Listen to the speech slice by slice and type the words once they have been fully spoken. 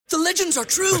The legends are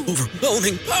true.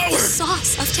 Overwhelming power!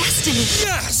 Sauce of destiny.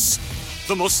 Yes!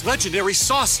 The most legendary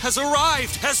sauce has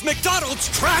arrived as McDonald's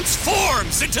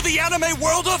transforms into the anime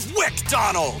world of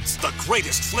WickDonald's. The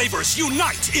greatest flavors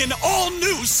unite in all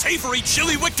new savory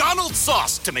chili McDonald's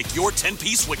sauce to make your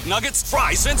 10-piece Wick Nuggets,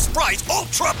 fries, and Sprite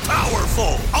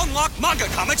ultra-powerful. Unlock manga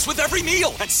comics with every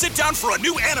meal and sit down for a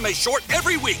new anime short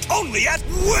every week only at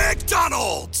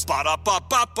WickDonald's.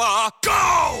 Ba-da-ba-ba-ba,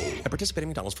 go! At participating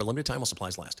McDonald's for a limited time while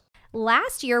supplies last.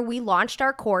 Last year, we launched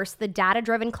our course, The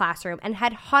Data-Driven Classroom, and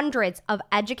had hundreds of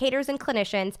educators and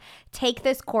clinicians take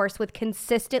this course with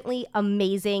consistently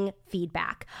amazing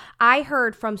feedback. I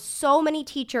heard from so many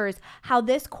teachers how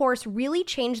this course really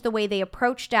changed the way they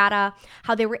approach data,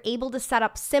 how they were able to set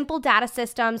up simple data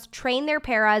systems, train their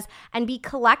paras, and be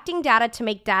collecting data to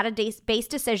make data-based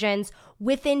decisions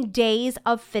within days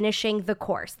of finishing the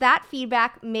course. That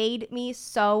feedback made me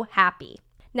so happy.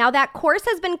 Now, that course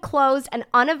has been closed and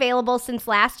unavailable since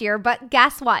last year, but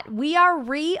guess what? We are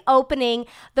reopening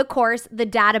the course, The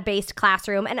Data-Based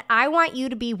Classroom, and I want you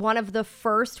to be one of the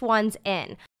first ones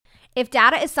in. If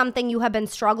data is something you have been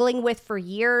struggling with for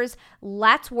years,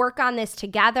 let's work on this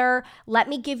together. Let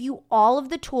me give you all of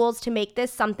the tools to make this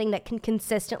something that can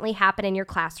consistently happen in your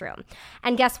classroom.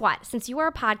 And guess what? Since you are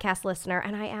a podcast listener,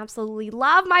 and I absolutely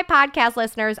love my podcast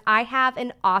listeners, I have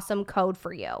an awesome code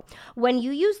for you. When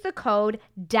you use the code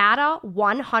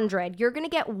DATA100, you're going to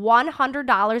get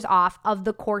 $100 off of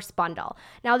the course bundle.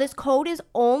 Now, this code is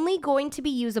only going to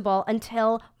be usable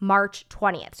until March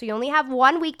 20th. So you only have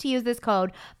 1 week to use this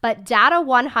code, but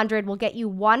Data100 will get you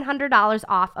 $100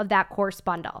 off of that course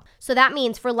bundle. So that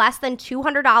means for less than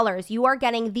 $200, you are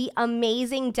getting the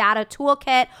amazing data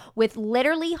toolkit with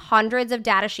literally hundreds of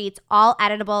data sheets, all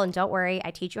editable. And don't worry, I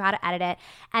teach you how to edit it.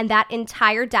 And that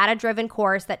entire data-driven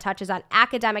course that touches on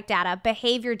academic data,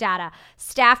 behavior data,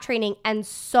 staff training, and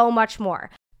so much more.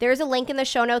 There's a link in the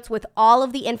show notes with all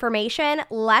of the information.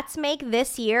 Let's make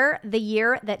this year the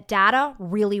year that data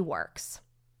really works.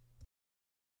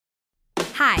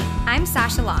 Hi, I'm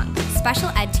Sasha Long, special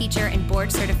ed teacher and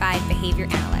board-certified behavior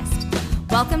analyst.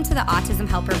 Welcome to the Autism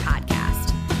Helper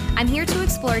podcast. I'm here to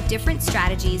explore different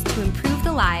strategies to improve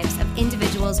the lives of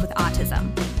individuals with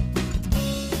autism.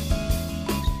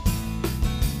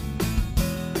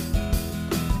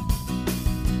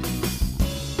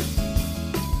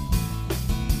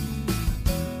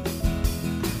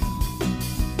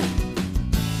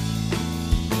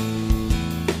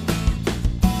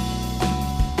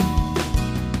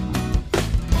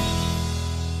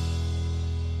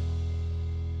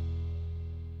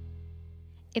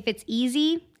 If it's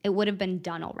easy, it would have been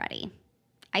done already.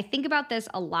 I think about this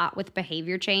a lot with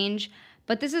behavior change,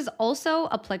 but this is also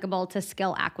applicable to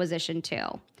skill acquisition too.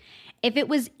 If it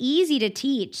was easy to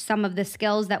teach some of the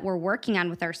skills that we're working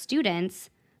on with our students,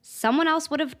 someone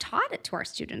else would have taught it to our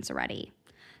students already.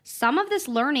 Some of this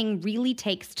learning really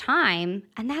takes time,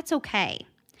 and that's okay.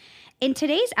 In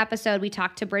today's episode, we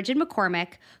talked to Brigid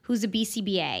McCormick, who's a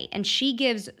BCBA, and she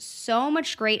gives so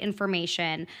much great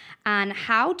information on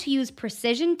how to use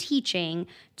precision teaching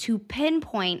to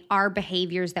pinpoint our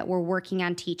behaviors that we're working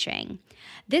on teaching.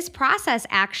 This process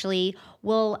actually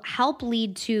will help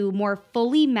lead to more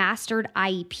fully mastered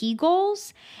IEP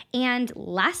goals and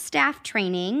less staff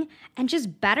training and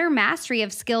just better mastery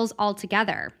of skills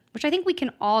altogether, which I think we can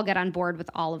all get on board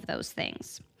with all of those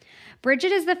things.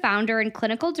 Brigid is the founder and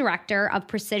clinical director of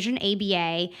Precision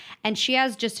ABA, and she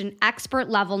has just an expert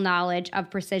level knowledge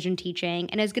of precision teaching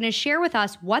and is going to share with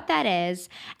us what that is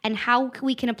and how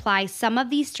we can apply some of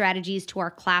these strategies to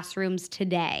our classrooms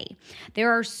today.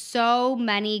 There are so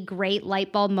many great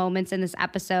light bulb moments in this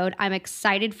episode. I'm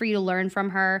excited for you to learn from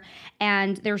her,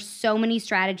 and there's so many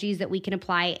strategies that we can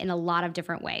apply in a lot of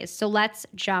different ways. So let's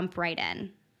jump right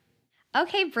in.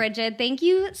 Okay, Brigid, thank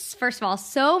you, first of all,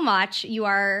 so much. You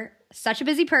are such a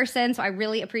busy person, so I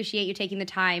really appreciate you taking the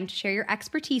time to share your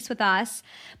expertise with us.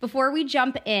 Before we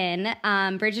jump in,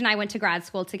 Brigid and I went to grad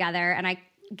school together, and I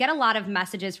get a lot of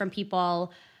messages from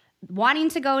people wanting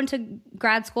to go into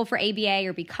grad school for ABA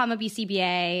or become a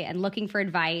BCBA and looking for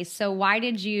advice. So why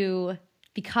did you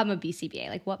become a BCBA?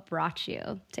 Like, what brought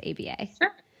you to ABA?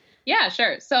 Sure. Yeah,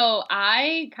 sure. So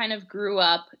I kind of grew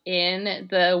up in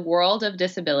the world of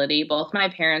disability. Both my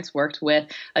parents worked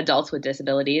with adults with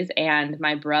disabilities, and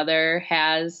my brother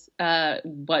has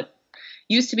what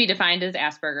used to be defined as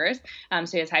Asperger's.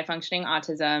 So he has high functioning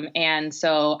autism. And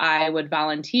so I would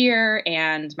volunteer,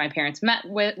 and my parents met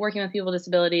with working with people with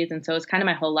disabilities. And so it's kind of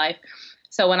my whole life.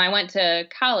 So when I went to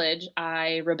college,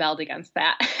 I rebelled against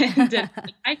that and did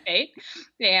my fate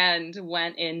and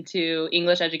went into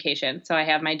English education. So I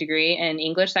have my degree in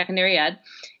English secondary ed.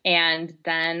 And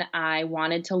then I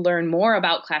wanted to learn more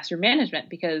about classroom management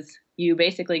because you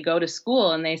basically go to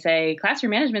school and they say,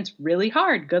 classroom management's really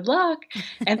hard. Good luck.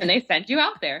 And then they send you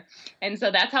out there. And so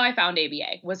that's how I found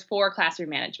ABA, was for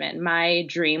classroom management. My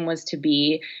dream was to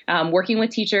be working with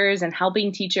teachers and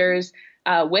helping teachers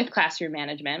with classroom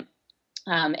management.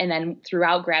 And then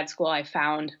throughout grad school, I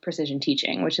found precision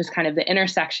teaching, which is kind of the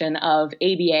intersection of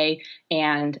ABA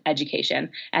and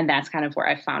education. And that's kind of where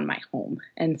I found my home.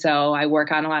 And so I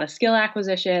work on a lot of skill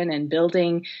acquisition and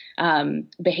building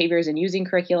behaviors and using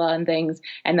curricula and things.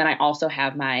 And then I also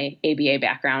have my ABA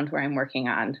background where I'm working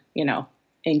on,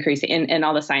 increasing and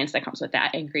all the science that comes with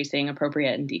that, increasing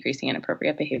appropriate and decreasing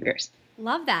inappropriate behaviors.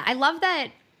 Love that. I love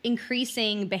that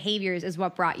increasing behaviors is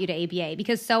what brought you to ABA,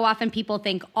 because so often people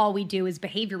think all we do is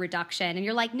behavior reduction. And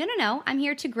you're like, no, I'm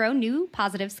here to grow new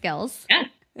positive skills.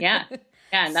 Yeah.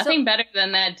 Nothing better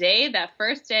than that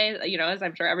first day, as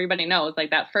I'm sure everybody knows, like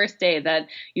that first day that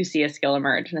you see a skill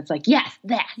emerge and it's like, yes,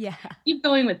 that. Yeah. Keep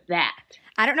going with that.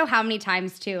 I don't know how many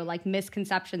times too, like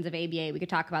misconceptions of ABA. We could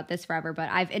talk about this forever, but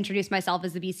I've introduced myself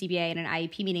as the BCBA in an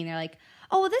IEP meeting. They're like,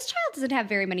 oh, well, this child doesn't have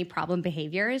very many problem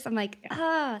behaviors. I'm like,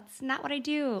 it's not what I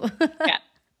do. Yeah.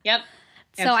 Yep.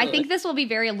 So absolutely. I think this will be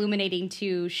very illuminating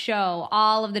to show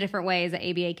all of the different ways that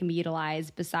ABA can be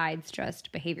utilized besides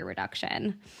just behavior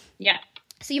reduction. Yeah.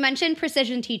 So you mentioned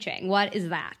precision teaching. What is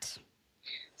that?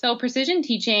 So precision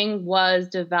teaching was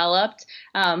developed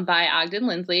by Ogden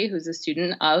Lindsley, who's a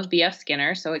student of B.F.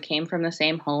 Skinner. So it came from the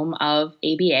same home of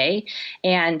ABA.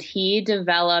 And he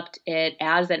developed it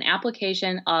as an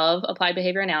application of applied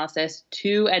behavior analysis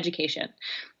to education.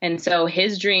 And so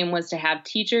his dream was to have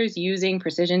teachers using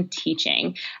precision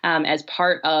teaching as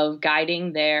part of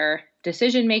guiding their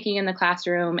decision making in the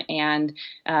classroom and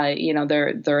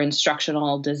their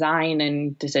instructional design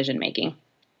and decision making.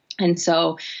 And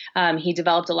so he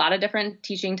developed a lot of different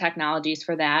teaching technologies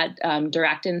for that.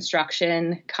 Direct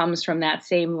instruction comes from that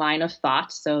same line of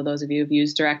thought. So those of you who've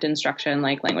used direct instruction,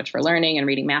 like language for learning and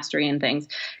reading mastery and things,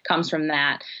 comes from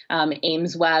that.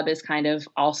 Ames Web is kind of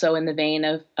also in the vein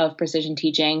of precision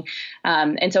teaching.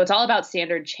 And so it's all about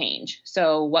standard change.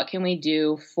 So what can we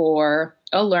do for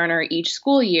a learner each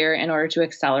school year in order to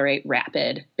accelerate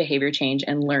rapid behavior change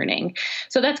and learning?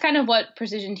 So that's kind of what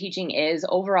precision teaching is.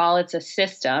 Overall, it's a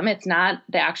system. It's not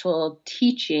the actual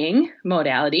teaching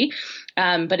modality,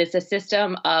 but it's a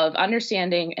system of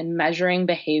understanding and measuring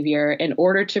behavior in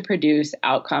order to produce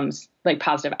outcomes, like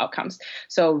positive outcomes.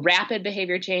 So rapid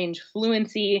behavior change,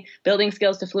 fluency, building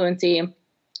skills to fluency,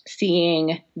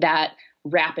 seeing that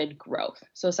rapid growth.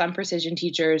 So some precision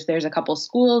teachers, there's a couple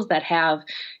schools that have,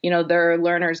 their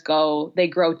learners grow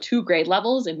 2 grade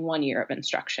levels in 1 year of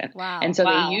instruction. Wow. And so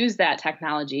they use that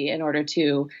technology in order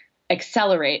to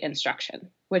accelerate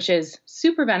instruction, which is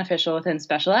super beneficial within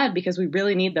special ed because we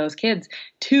really need those kids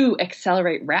to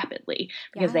accelerate rapidly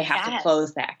because they have to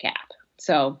close that gap.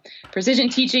 So precision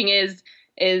teaching is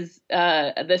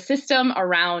the system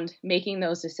around making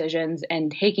those decisions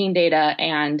and taking data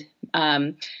and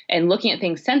looking at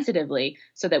things sensitively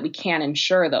so that we can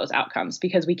ensure those outcomes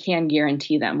because we can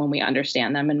guarantee them when we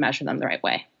understand them and measure them the right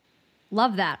way.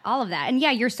 Love that. All of that. And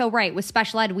yeah, you're so right. With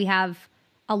special ed, we have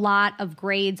a lot of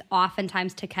grades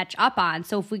oftentimes to catch up on.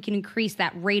 So if we can increase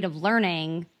that rate of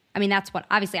learning, I mean, that's what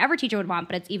obviously every teacher would want,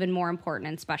 but it's even more important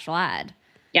in special ed.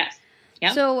 Yes.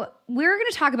 Yep. So we're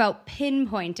going to talk about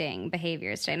pinpointing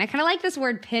behaviors today. And I kind of like this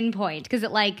word pinpoint because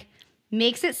it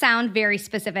makes it sound very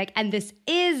specific. And this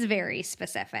is very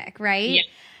specific, right?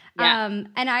 Yeah. And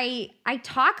I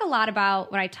talk a lot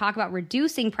about, when I talk about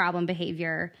reducing problem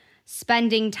behavior,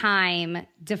 spending time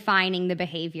defining the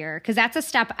behavior, because that's a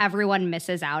step everyone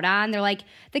misses out on. They're like,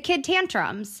 the kid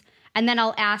tantrums. And then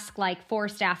I'll ask 4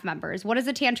 staff members, what does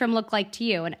a tantrum look like to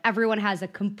you? And everyone has a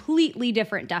completely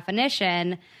different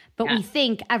definition, but we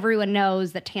think everyone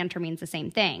knows that tantrum means the same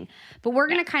thing. But we're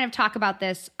going to kind of talk about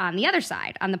this on the other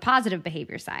side, on the positive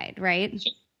behavior side, right?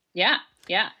 Yeah.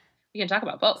 We can talk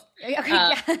about both.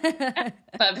 Okay,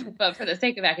 but for the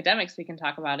sake of academics, we can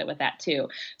talk about it with that too.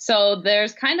 So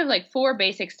there's kind of 4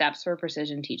 basic steps for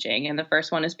precision teaching. And the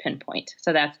first one is pinpoint.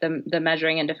 So that's the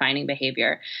measuring and defining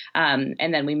behavior. And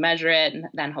then we measure it and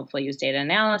then hopefully use data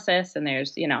analysis. And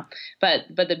there's, but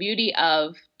the beauty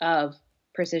of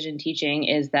precision teaching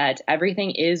is that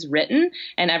everything is written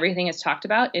and everything is talked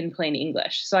about in plain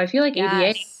English. So I feel like ABA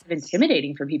is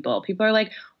intimidating for people. People are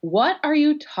like, what are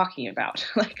you talking about?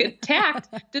 Like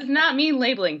tact does not mean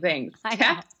labeling things.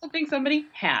 Tact is something somebody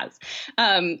has.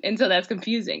 And so that's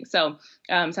confusing. So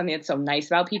something that's so nice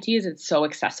about PT is it's so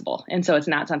accessible. And so it's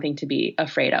not something to be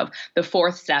afraid of. The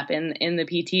fourth step in the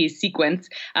PT sequence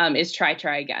is try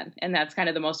again. And that's kind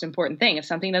of the most important thing. If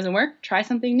something doesn't work, try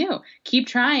something new. Keep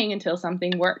trying until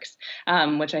something works,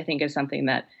 which I think is something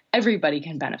that everybody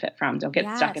can benefit from. Don't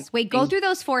get stuck in. Wait, go through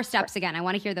those 4 steps again. I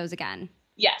want to hear those again.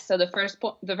 Yes. So the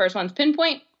first one's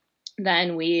pinpoint.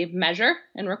 Then we measure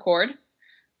and record.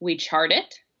 We chart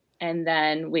it. And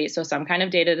then so some kind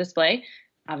of data display.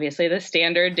 Obviously, the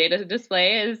standard data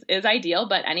display is ideal,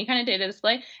 but any kind of data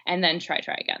display. And then try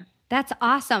again. That's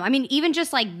awesome. I mean, even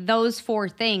just like those 4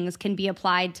 things can be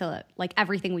applied to like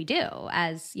everything we do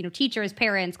as, teachers,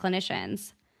 parents,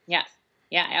 clinicians. Yes.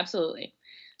 Yeah, absolutely.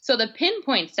 So the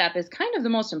pinpoint step is kind of the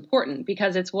most important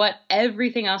because it's what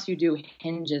everything else you do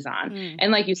hinges on.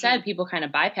 And like you said, people kind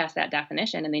of bypass that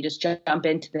definition and they just jump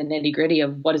into the nitty gritty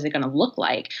of what is it going to look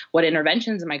like? What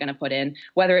interventions am I going to put in,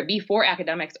 whether it be for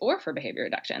academics or for behavior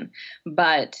reduction?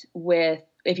 But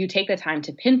if you take the time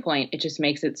to pinpoint, it just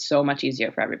makes it so much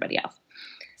easier for everybody else.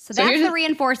 So that's the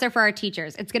reinforcer for our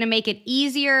teachers. It's going to make it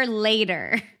easier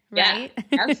later, right?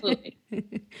 Yeah, absolutely.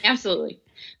 Absolutely.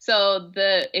 So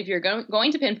if you're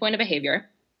going to pinpoint a behavior,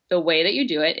 the way that you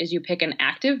do it is you pick an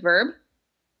active verb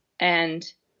and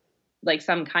like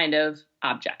some kind of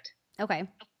object. Okay.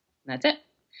 That's it.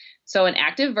 So an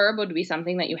active verb would be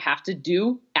something that you have to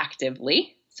do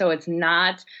actively. So it's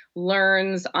not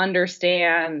learns,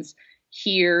 understands,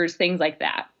 hears, things like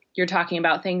that. You're talking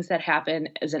about things that happen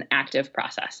as an active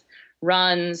process.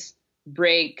 Runs,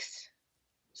 breaks,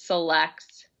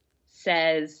 selects,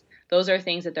 says. Those are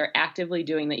things that they're actively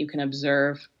doing that you can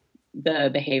observe the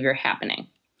behavior happening.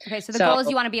 Okay, so the goal is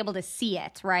you want to be able to see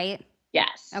it, right?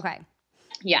 Yes. Okay.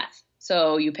 Yes.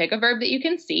 So you pick a verb that you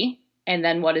can see, and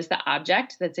then what is the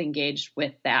object that's engaged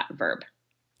with that verb?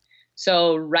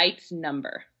 So writes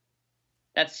number.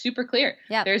 That's super clear.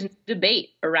 Yep. There's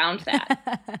debate around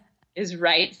that. Is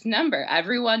writes number.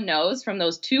 Everyone knows from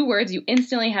those 2 words, you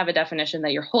instantly have a definition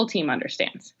that your whole team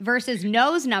understands. Versus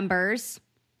knows numbers.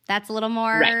 That's a little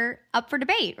more up for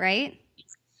debate, right?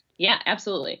 Yeah,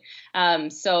 absolutely.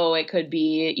 So it could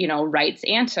be, writes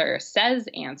answer, says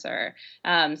answer,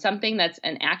 something that's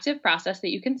an active process that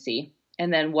you can see.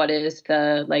 And then what is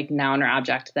the noun or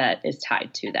object that is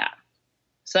tied to that?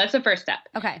 So that's the first step.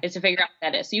 Okay. Is to figure out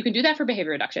what that is. So you can do that for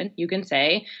behavior reduction. You can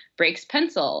say breaks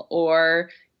pencil or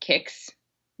kicks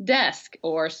desk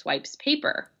or swipes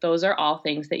paper. Those are all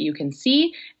things that you can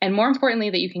see and more importantly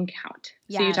that you can count.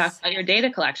 Yes. So you talk about your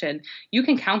data collection, you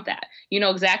can count that. You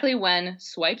know exactly when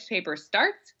swipes paper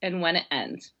starts and when it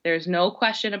ends. There's no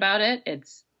question about it.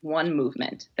 It's one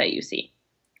movement that you see.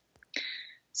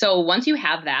 So once you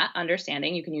have that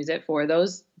understanding, you can use it for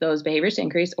those behaviors to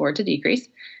increase or to decrease.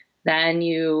 Then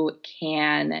you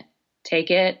can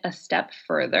take it a step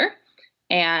further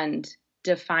and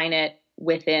define it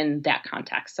within that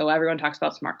context. So everyone talks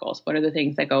about SMART goals. What are the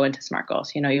things that go into SMART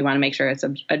goals? You want to make sure it's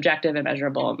objective and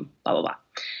measurable and blah, blah, blah.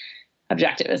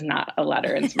 Objective is not a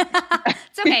letter in SMART.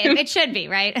 It's okay. It should be,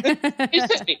 right?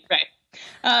 It should be, right.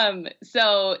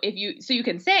 So you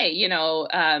can say,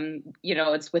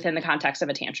 it's within the context of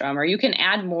a tantrum, or you can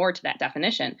add more to that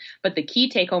definition. But the key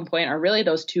take home point are really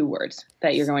those 2 words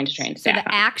that you're going to train staff on. So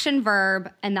the action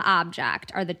verb and the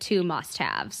object are the 2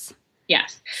 must-haves.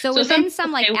 Yes. So within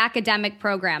some academic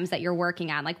programs that you're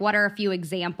working on, what are a few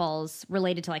examples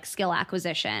related to skill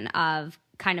acquisition of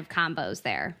kind of combos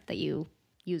there that you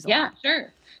use a lot? Yeah,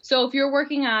 sure. So if you're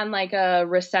working on a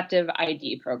receptive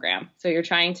ID program, so you're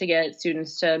trying to get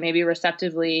students to maybe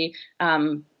receptively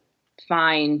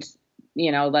find,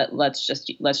 let's just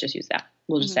use that.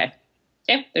 We'll just say,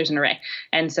 okay, there's an array.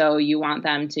 And so you want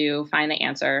them to find the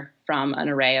answer from an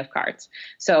array of cards.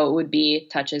 So it would be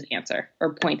touches answer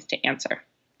or points to answer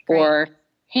or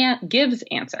gives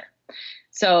answer.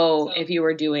 So if you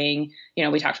were doing,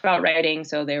 we talked about writing,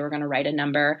 so they were going to write a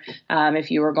number.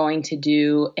 If you were going to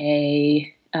do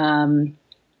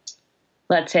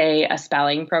let's say a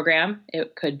spelling program,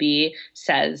 it could be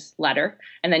says letter,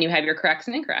 and then you have your corrects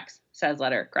and incorrects. Says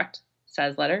letter, correct.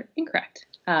 Says letter, incorrect.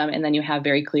 And then you have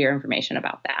very clear information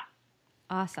about that.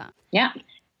 Awesome. Yeah.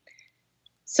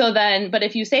 So then, but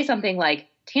if you say something like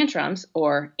tantrums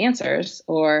or answers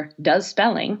or does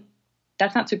spelling,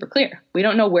 that's not super clear. We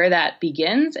don't know where that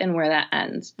begins and where that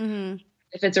ends. Mm-hmm.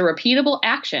 If it's a repeatable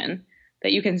action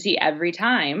that you can see every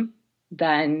time,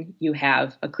 then you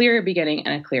have a clear beginning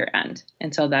and a clear end.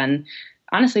 And so then,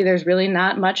 honestly, there's really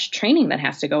not much training that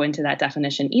has to go into that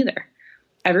definition either.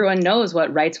 everyone knows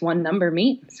what writes one number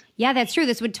means. Yeah, that's true.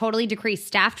 This would totally decrease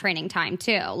staff training time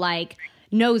too. Like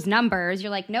knows numbers.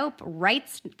 You're like, nope,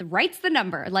 writes the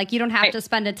number. Like you don't have to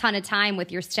spend a ton of time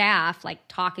with your staff like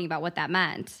talking about what that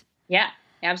meant. Yeah,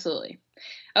 absolutely.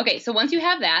 Okay, so once you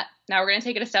have that, now we're going to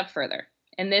take it a step further.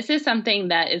 And this is something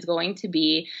that is going to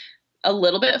be a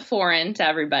little bit foreign to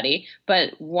everybody,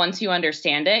 but once you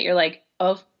understand it, you're like,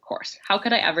 of course, how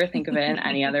could I ever think of it in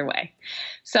any other way?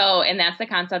 So, and that's the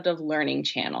concept of learning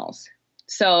channels.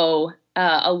 So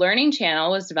a learning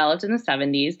channel was developed in the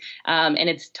 70s, and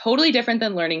it's totally different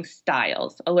than learning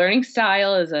styles. A learning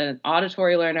style is an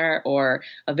auditory learner or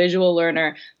a visual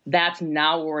learner. That's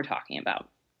not what we're talking about.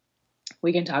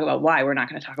 We can talk about why we're not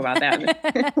going to talk about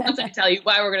that once I tell you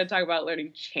why we're going to talk about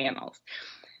learning channels.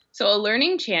 So a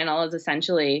learning channel is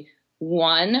essentially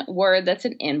one word that's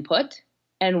an input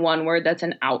and one word that's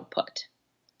an output.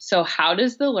 So how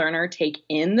does the learner take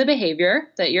in the behavior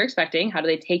that you're expecting? How do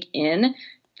they take in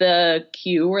the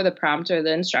cue or the prompt or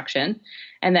the instruction?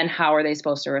 And then how are they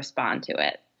supposed to respond to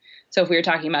it? So if we were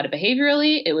talking about it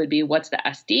behaviorally, it would be what's the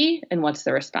SD and what's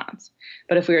the response.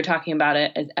 But if we were talking about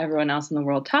it as everyone else in the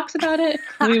world talks about it,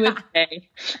 we would say,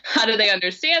 how do they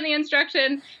understand the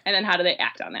instruction? And then how do they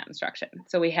act on that instruction?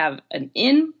 So we have an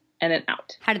in and an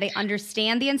out. How do they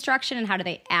understand the instruction and how do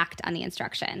they act on the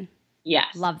instruction?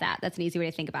 Yes. Love that. That's an easy way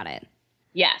to think about it.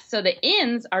 Yes. So the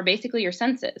ins are basically your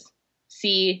senses.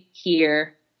 See,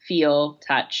 hear, feel,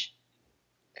 touch.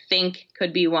 Think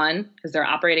could be one because they're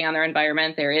operating on their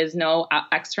environment. There is no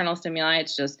external stimuli.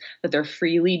 It's just that they're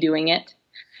freely doing it.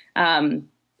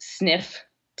 Sniff,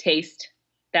 taste.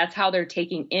 That's how they're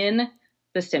taking in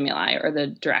the stimuli or the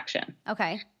direction.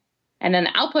 Okay. And then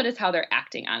the output is how they're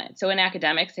acting on it. So in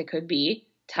academics, it could be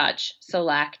touch,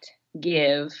 select,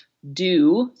 give,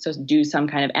 do. So do some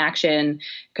kind of action.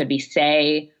 It could be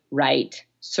say, write,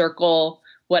 circle,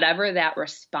 whatever that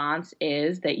response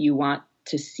is that you want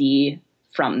to see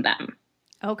from them.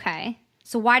 Okay.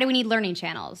 So why do we need learning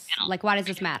channels? Like, why does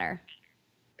this matter?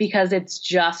 Because it's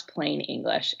just plain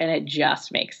English and it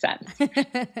just makes sense. So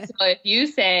if you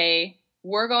say,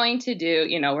 we're going to do,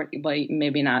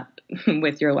 maybe not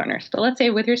with your learners, but let's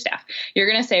say with your staff, you're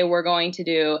going to say, we're going to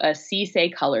do a See, Say,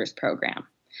 Colors program.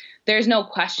 There's no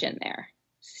question there.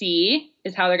 See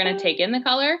is how they're going to take in the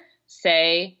color.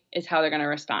 Say is how they're going to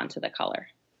respond to the color.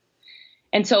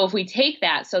 And so if we take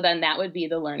that, so then that would be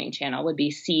the learning channel, would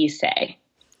be see, say.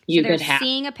 So they're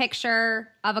seeing a picture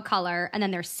of a color and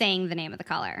then they're saying the name of the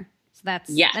color. So that's,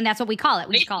 and that's what we call it.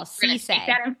 We just call it see, say. Take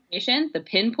that information, the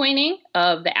pinpointing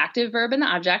of the active verb and the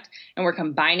object, and we're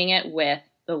combining it with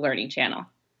the learning channel.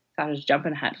 So I was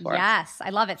jumping ahead for us. Yes,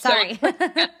 I love it. Sorry.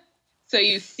 So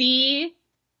you see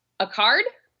a card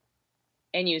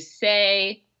and you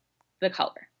say the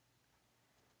color.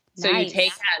 So you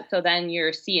take that, so then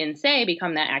your see and say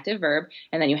become that active verb,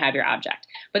 and then you have your object.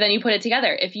 But then you put it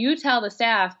together. If you tell the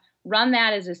staff, run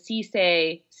that as a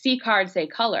see card, say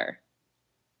color,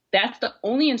 that's the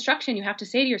only instruction you have to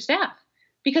say to your staff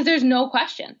because there's no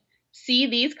question. See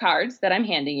these cards that I'm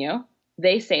handing you,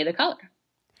 they say the color.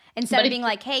 Instead of being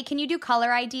like, hey, can you do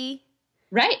color ID?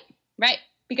 Right.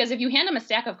 Because if you hand them a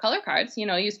stack of color cards,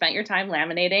 you spent your time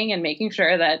laminating and making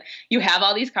sure that you have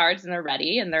all these cards and they're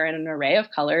ready and they're in an array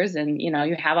of colors and,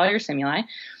 you have all your stimuli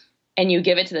and you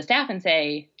give it to the staff and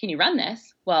say, can you run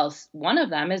this? Well, one of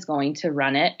them is going to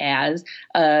run it as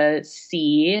a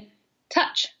see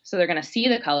touch. So they're going to see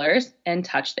the colors and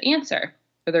touch the answer.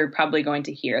 Or they're probably going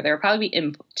to hear. There will probably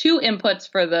be two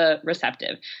inputs for the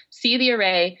receptive. See the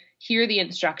array, hear the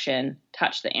instruction,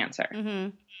 touch the answer.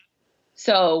 Mm-hmm.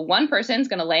 So one person's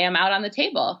going to lay them out on the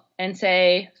table and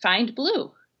say, find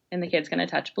blue. And the kid's going to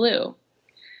touch blue.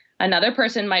 Another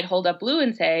person might hold up blue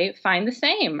and say, find the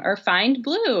same or find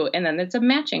blue. And then it's a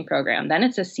matching program. Then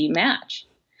it's a see match.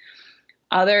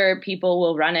 Other people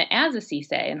will run it as a see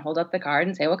say and hold up the card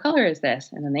and say, what color is this?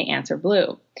 And then they answer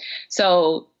blue.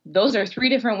 So those are 3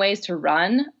 different ways to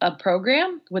run a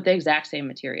program with the exact same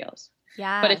materials.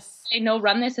 Yes. But if you say, no,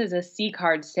 run this as a see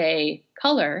card, say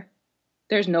color,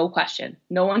 there's no question.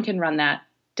 No one can run that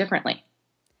differently.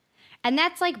 And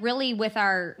that's like really with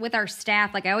our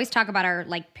staff. Like I always talk about our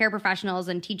like paraprofessionals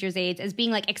and teachers' aides as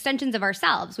being like extensions of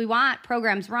ourselves. We want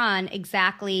programs run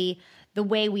exactly the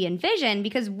way we envision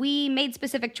because we made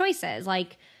specific choices.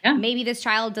 Like maybe this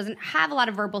child doesn't have a lot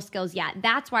of verbal skills yet.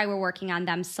 That's why we're working on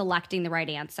them selecting the right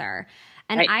answer.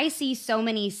 And I see so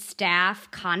many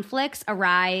staff conflicts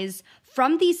arise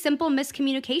from these simple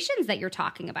miscommunications that you're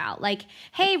talking about. Like,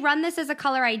 hey, run this as a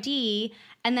color ID,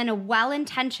 and then a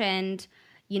well-intentioned,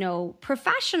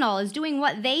 professional is doing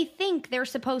what they think they're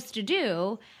supposed to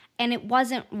do, and it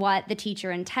wasn't what the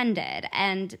teacher intended.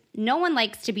 And no one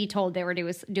likes to be told they were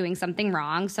doing something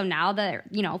wrong. So now the,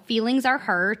 feelings are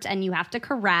hurt and you have to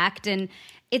correct, and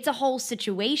it's a whole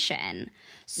situation.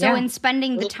 So in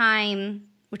spending the time,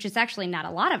 which is actually not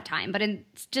a lot of time, but in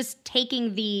just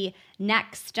taking the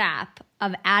next step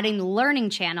of adding the learning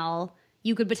channel,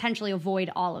 you could potentially avoid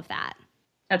all of that.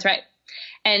 That's right.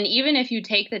 And even if you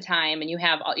take the time and you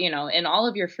have, in all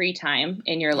of your free time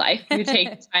in your life, you take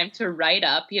the time to write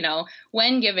up,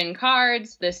 when given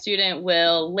cards, the student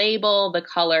will label the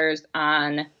colors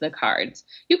on the cards.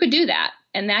 You could do that,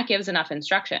 and that gives enough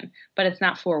instruction, but it's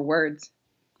not 4 words.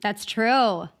 That's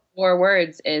true. 4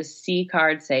 words is see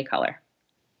card, say color.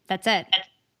 That's it.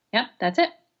 Yep, that's it.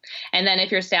 And then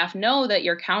if your staff know that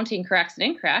you're counting corrects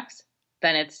and incorrects,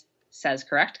 then it's says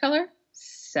correct color,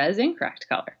 says incorrect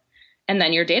color. And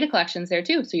then your data collection's there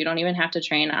too, so you don't even have to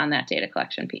train on that data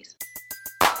collection piece.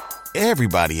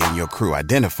 Everybody in your crew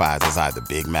identifies as either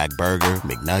Big Mac Burger,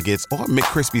 McNuggets, or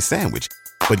McCrispy Sandwich.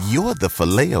 But you're the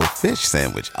Filet-O-Fish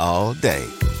Sandwich all day.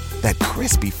 That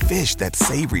crispy fish, that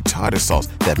savory tartar sauce,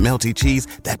 that melty cheese,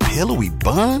 that pillowy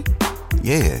bun.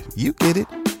 Yeah, you get it.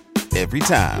 Every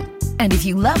time. And if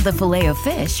you love the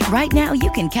Filet-O-Fish, right now you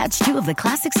can catch 2 of the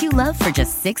classics you love for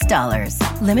just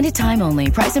 $6. Limited time only.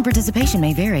 Price and participation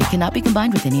may vary. Cannot be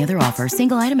combined with any other offer.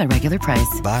 Single item at regular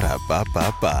price.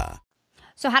 Ba-da-ba-ba-ba.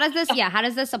 So how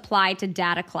does this apply to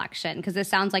data collection? Because this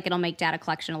sounds like it'll make data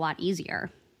collection a lot easier.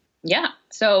 Yeah.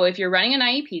 So if you're running an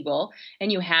IEP goal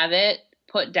and you have it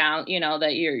put down,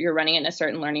 that you're running it in a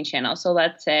certain learning channel. So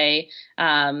let's say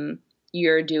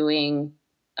you're doing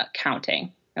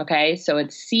counting. Okay, so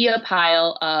it's see a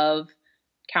pile of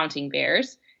counting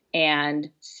bears and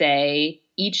say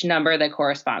each number that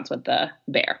corresponds with the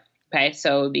bear. Okay,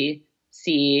 so it would be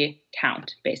see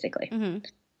count, basically. Mm-hmm.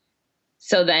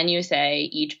 So then you say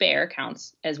each bear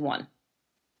counts as 1.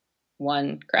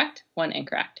 1 correct, 1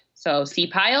 incorrect. So see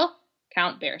pile,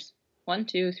 count bears. 1,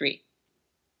 2, 3.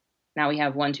 Now we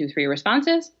have 1, 2, 3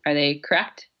 responses. Are they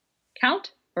correct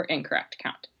count or incorrect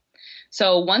count?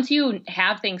 So once you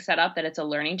have things set up that it's a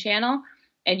learning channel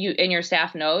and your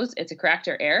staff knows it's a correct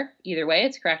or error, either way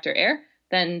it's correct or error,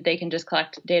 then they can just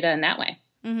collect data in that way.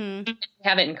 Mm-hmm. If they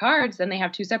have it in cards, then they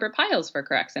have 2 separate piles for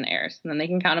corrects and errors, and then they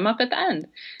can count them up at the end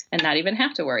and not even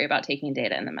have to worry about taking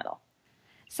data in the middle.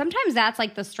 Sometimes that's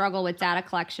like the struggle with data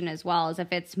collection as well, is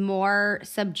if it's more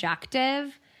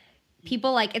subjective,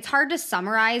 people it's hard to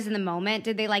summarize in the moment.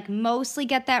 Did they mostly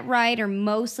get that right or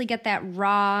mostly get that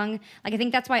wrong? I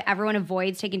think that's why everyone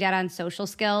avoids taking data on social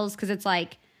skills, because it's I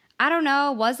don't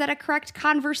know, was that a correct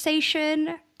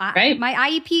conversation? Right. My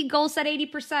IEP goal said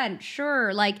 80%.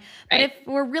 Sure. But if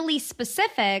we're really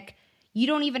specific, you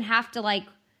don't even have to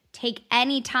take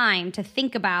any time to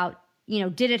think about,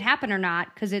 did it happen or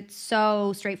not? Because it's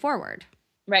so straightforward.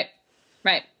 Right.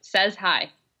 Right. Says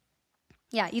hi.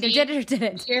 Yeah. Either did it or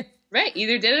didn't. Right.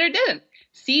 Either did it or didn't.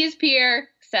 Sees peer,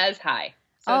 says hi.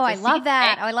 So I love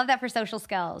that. I love that for social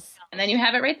skills. And then you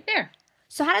have it right there.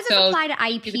 So how does this apply to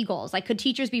IEP goals? Could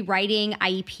teachers be writing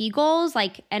IEP goals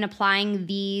and applying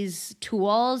these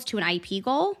tools to an IEP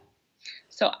goal?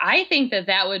 So I think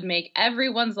that would make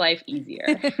everyone's life easier.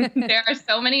 There are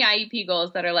so many IEP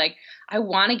goals that are I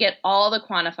want to get all the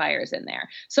quantifiers in there.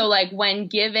 So when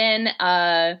given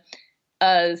a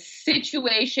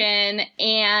situation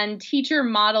and teacher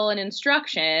model and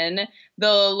instruction,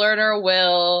 the learner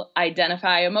will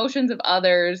identify emotions of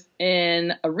others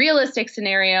in a realistic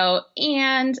scenario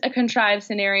and a contrived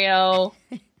scenario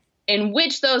in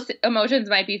which those emotions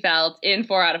might be felt in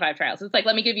 4 out of 5 trials. It's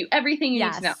let me give you everything you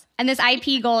need to know. And this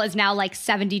IP goal is now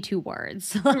 72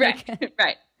 words.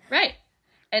 Right.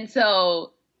 And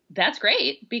so that's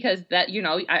great, because that,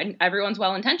 everyone's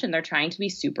well-intentioned. They're trying to be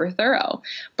super thorough,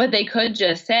 but they could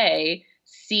just say,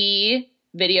 see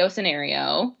video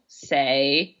scenario,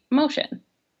 say emotion.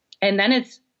 And then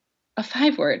it's a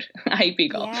 5-word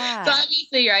IEP goal. Yeah. So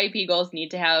obviously your IEP goals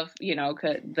need to have,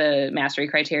 the mastery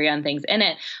criteria and things in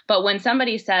it. But when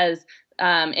somebody says in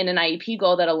an IEP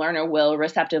goal that a learner will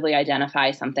receptively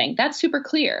identify something, that's super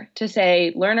clear to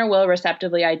say learner will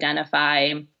receptively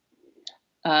identify,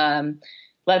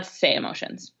 let's say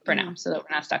emotions for now, so that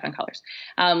we're not stuck on colors.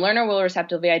 Learner will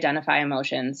receptively identify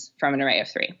emotions from an array of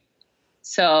 3.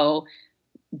 So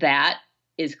that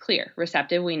is clear.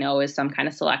 Receptive, we know, is some kind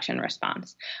of selection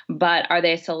response. But are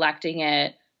they selecting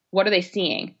it? What are they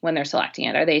seeing when they're selecting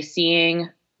it? Are they seeing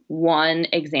one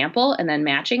example and then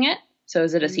matching it? So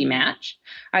is it a C match?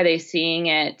 Are they seeing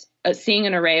it, seeing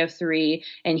an array of 3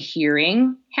 and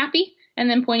hearing happy and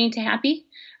then pointing to happy?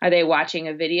 Are they watching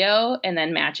a video and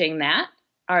then matching that?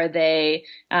 Are they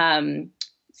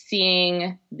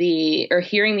seeing or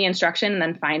hearing the instruction and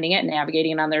then finding it and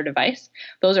navigating it on their device.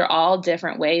 Those are all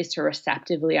different ways to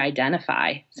receptively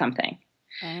identify something.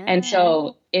 And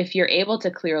so if you're able to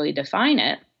clearly define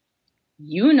it,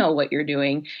 you know what you're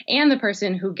doing, and the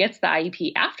person who gets the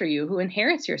IEP after you, who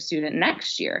inherits your student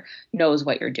next year, knows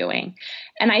what you're doing.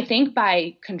 And I think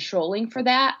by controlling for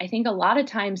that, I think a lot of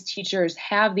times teachers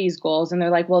have these goals and they're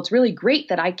like, well, it's really great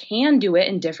that I can do it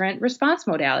in different response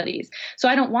modalities. So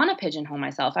I don't want to pigeonhole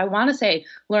myself. I want to say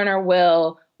learner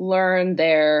will learn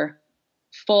their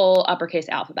full uppercase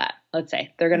alphabet. Let's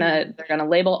say they're going to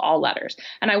label all letters.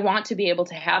 And I want to be able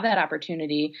to have that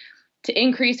opportunity to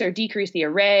increase or decrease the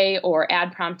array or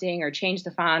add prompting or change the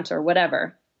font or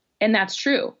whatever. And that's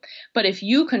true. But if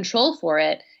you control for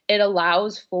it, it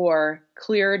allows for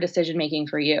clearer decision-making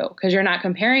for you because you're not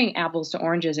comparing apples to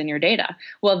oranges in your data.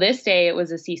 Well, this day it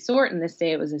was a C sort and this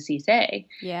day it was a C say.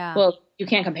 Yeah. Well, you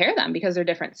can't compare them because they're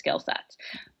different skill sets.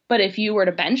 But if you were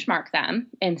to benchmark them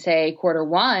and say quarter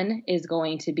 1 is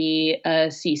going to be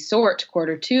a C sort,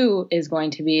 quarter 2 is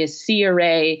going to be a C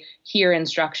array, hear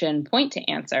instruction, point to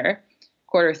answer.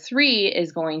 Quarter 3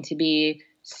 is going to be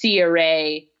C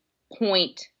array,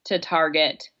 point to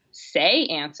target, say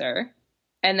answer.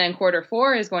 And then quarter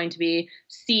 4 is going to be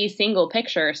C single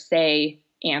picture, say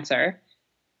answer.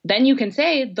 Then you can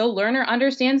say the learner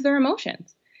understands their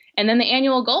emotions. And then the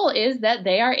annual goal is that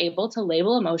they are able to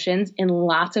label emotions in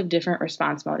lots of different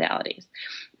response modalities.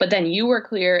 But then you were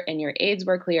clear and your aides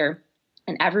were clear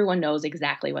and everyone knows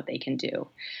exactly what they can do.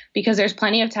 Because there's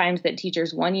plenty of times that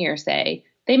teachers one year say,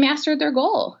 they mastered their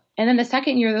goal. And then the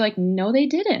second year, they're like, no, they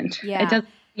didn't. Yeah. It does,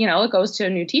 it goes to a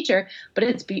new teacher, but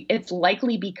it's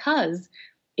likely because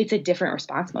it's a different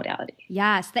response modality.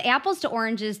 Yes. The apples to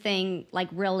oranges thing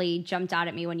really jumped out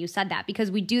at me when you said that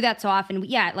because we do that so often.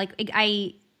 Yeah.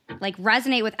 I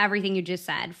resonate with everything you just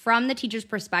said. From the teacher's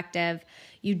perspective,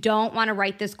 you don't want to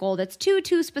write this goal that's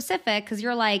too specific because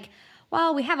you're like,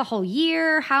 well, we have a whole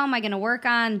year. How am I going to work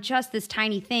on just this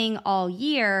tiny thing all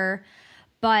year?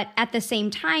 But at the same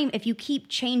time, if you keep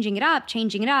changing it up,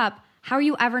 how are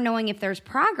you ever knowing if there's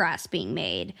progress being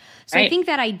made? So right. I think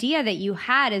that idea that you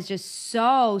had is just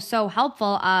so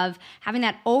helpful of having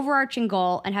that overarching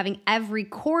goal and having every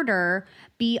quarter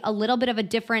be a little bit of a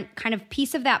different kind of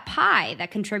piece of that pie that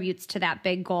contributes to that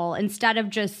big goal instead of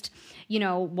just,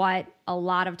 what a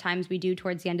lot of times we do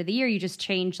towards the end of the year, you just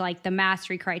change the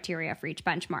mastery criteria for each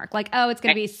benchmark. It's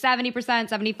going to be 70%,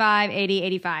 75, 80,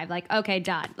 85. Okay,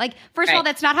 done. First of all,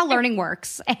 that's not how learning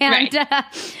works. And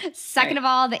second of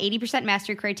all, the 80%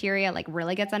 mastery criteria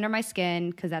really gets under my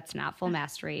skin because that's not full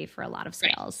mastery for a lot of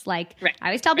skills. I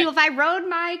always tell people if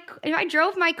I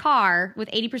drove my car with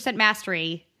 80%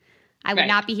 mastery, I would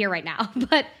not be here right now.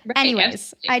 But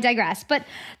anyways, I digress. But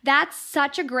that's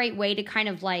such a great way to kind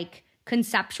of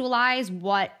conceptualize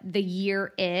what the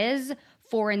year is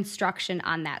for instruction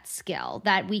on that skill,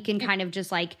 that we can kind of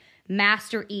just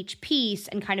master each piece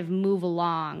and kind of move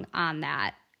along on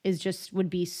that would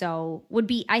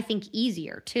be I think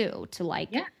easier too to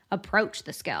approach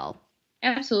the skill.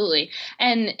 Absolutely.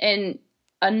 And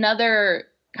another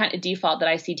kind of default that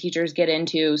I see teachers get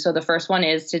into. So the first one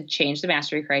is to change the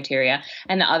mastery criteria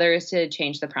and the other is to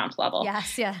change the prompt level.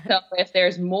 Yes. Yeah. So if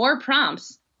there's more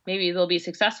prompts, maybe they'll be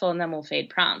successful and then we'll fade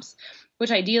prompts,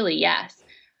 which ideally, yes.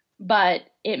 But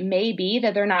it may be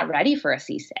that they're not ready for a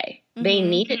C-say. Mm-hmm. They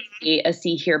need it to be a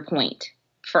C here point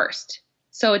first.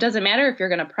 So it doesn't matter if you're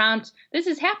going to prompt, this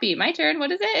is happy. My turn.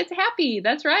 What is it? It's happy.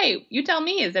 That's right. You tell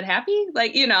me, is it happy?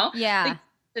 Yeah.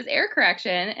 There's error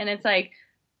correction. And it's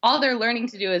all they're learning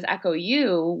to do is echo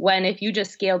you when if you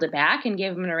just scaled it back and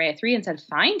gave them an array of 3 and said,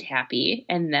 find happy,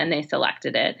 and then they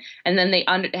selected it, and then they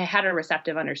had a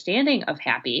receptive understanding of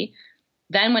happy,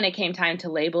 then when it came time to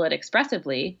label it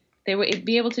expressively, they would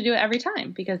be able to do it every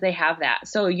time because they have that.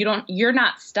 So you're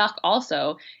not stuck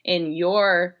also in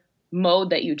your mode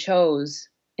that you chose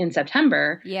in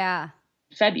September,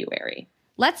 February.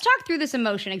 Let's talk through this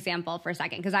emotion example for a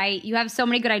second because you have so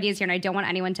many good ideas here and I don't want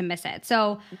anyone to miss it.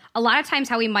 So a lot of times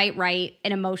how we might write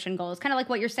an emotion goal is kind of like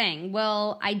what you're saying.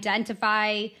 We'll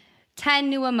identify 10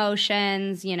 new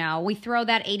emotions, we throw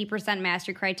that 80%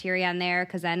 mastery criteria in there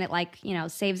because then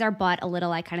it saves our butt a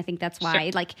little. I kind of think that's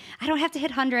why I don't have to hit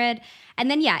 100.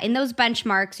 And then, in those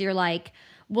benchmarks, you're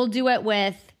we'll do it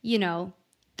with,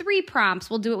 3 prompts.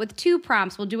 We'll do it with 2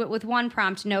 prompts. We'll do it with 1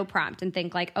 prompt, no prompt and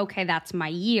think okay, that's my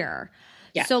year.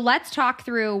 Yeah. So let's talk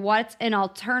through what's an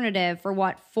alternative for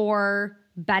what 4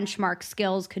 benchmark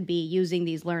skills could be using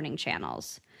these learning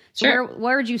channels. So sure.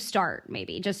 Where would you start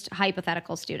maybe? Just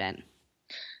hypothetical student.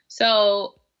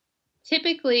 So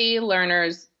typically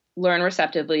learners learn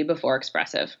receptively before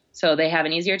expressive. So they have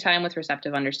an easier time with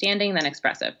receptive understanding than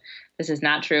expressive. This is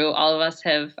not true. All of us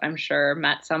have, I'm sure,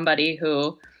 met somebody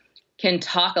who can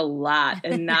talk a lot,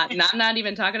 and not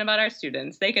even talking about our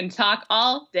students. They can talk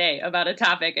all day about a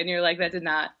topic, and you're like,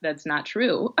 that's not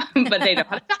true, but they know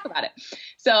how to talk about it.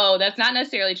 So that's not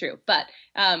necessarily true, but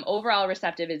overall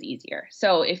receptive is easier.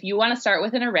 So if you want to start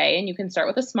with an array, and you can start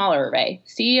with a smaller array,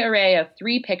 see array of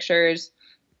 3 pictures,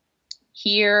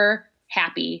 hear,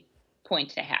 happy, point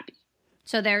to happy.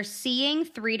 So they're seeing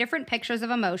 3 different pictures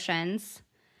of emotions.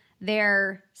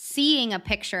 They're seeing a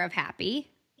picture of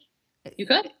happy. You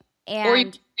could. Or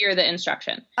you hear the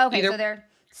instruction. Okay, so they're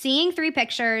seeing 3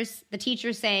 pictures. The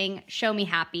teacher's saying, show me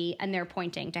happy, and they're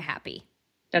pointing to happy.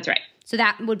 That's right. So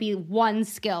that would be one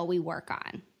skill we work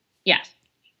on. Yes.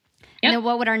 And then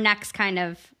what would our next kind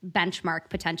of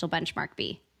potential benchmark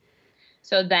be?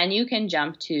 So then you can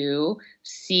jump to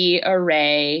see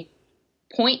array,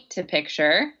 point to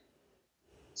picture.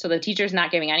 So the teacher's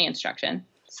not giving any instruction.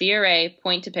 See array,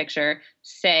 point to picture,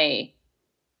 say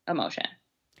emotion.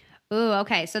 Ooh,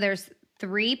 okay. So there's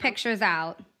 3 pictures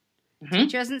out.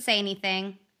 Teacher doesn't say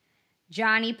anything.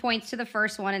 Johnny points to the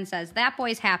first one and says, that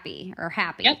boy's happy or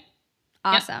happy. Yep.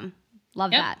 Awesome. Yep.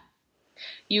 Love that.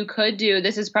 You could do,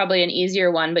 this is probably an easier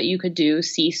one, but you could do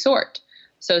see sort.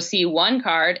 So see 1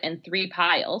 card and 3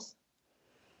 piles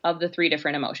of the 3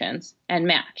 different emotions and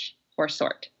match or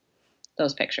sort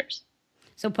those pictures.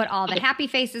 So put all the happy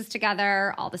faces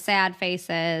together, all the sad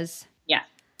faces. Yeah.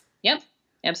 Yep.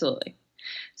 Absolutely.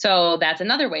 So that's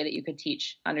another way that you could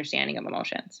teach understanding of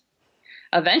emotions.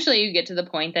 Eventually you get to the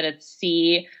point that it's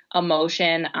see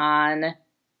emotion on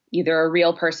either a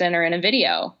real person or in a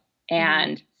video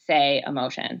and say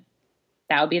emotion.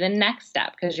 That would be the next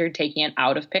step because you're taking it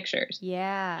out of pictures.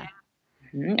 Yeah.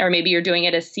 Or maybe you're doing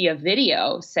it as see a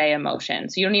video, say emotion.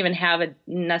 So you don't even have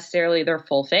necessarily their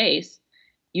full face.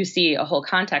 You see a whole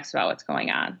context about what's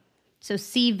going on. So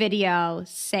see video,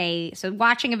 so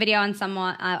watching a video on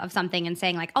someone of something and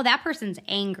saying like, oh, that person's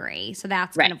angry. So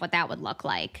that's kind of what that would look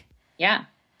like. Yeah,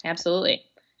 absolutely.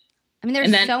 I mean,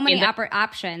 there's so many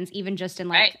options, even just in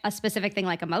like a specific thing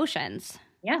like emotions.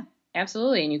 Yeah,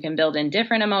 absolutely. And you can build in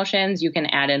different emotions. You can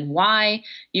add in why.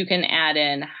 You can add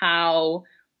in how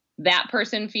that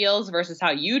person feels versus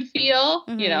how you'd feel.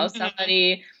 You know,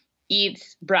 somebody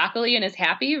eats broccoli and is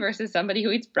happy versus somebody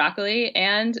who eats broccoli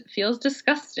and feels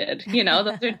disgusted. You know,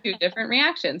 those are 2 different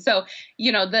reactions. So,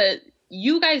 you know,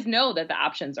 you guys know that the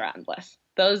options are endless.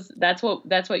 That's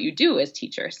what you do as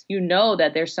teachers. You know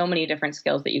that there's so many different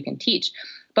skills that you can teach.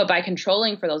 But by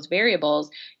controlling for those variables,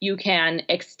 you can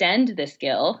extend the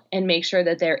skill and make sure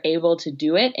that they're able to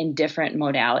do it in different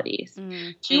modalities.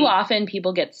 Too often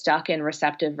people get stuck in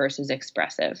receptive versus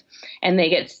expressive, and they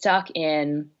get stuck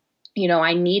in, you know,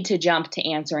 I need to jump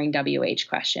to answering WH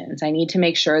questions. I need to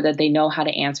make sure that they know how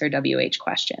to answer WH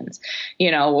questions,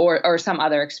 you know, or some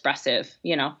other expressive,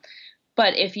 you know.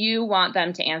 But if you want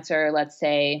them to answer, let's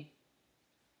say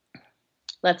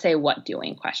what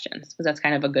doing questions, because that's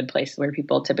kind of a good place where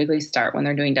people typically start when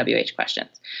they're doing WH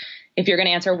questions. If you're going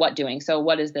to answer what doing, so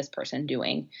what is this person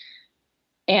doing?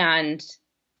 And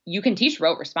you can teach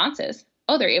rote responses.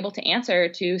 Oh, they're able to answer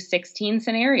to 16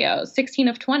 scenarios, 16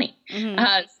 of 20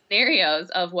 scenarios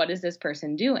of what is this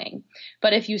person doing.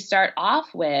 But if you start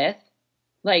off with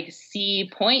like see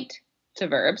point to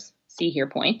verbs, see here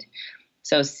point.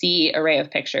 So see array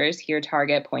of pictures, here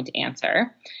target, point to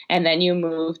answer. And then you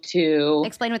move to...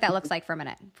 Explain what that looks like for a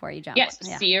minute before you jump. Yes,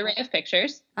 yeah. See array of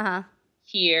pictures.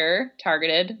 Here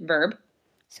targeted verb.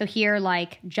 So here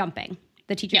like jumping.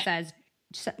 The teacher says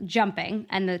jumping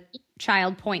and the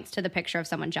child points to the picture of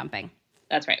someone jumping.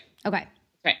 That's right. Okay.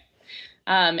 Right.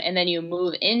 And then you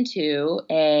move into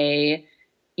a,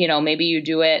 you know, maybe you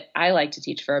do it. I like to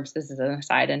teach verbs. This is an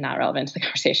aside and not relevant to the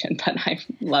conversation, but I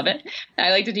love it. I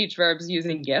like to teach verbs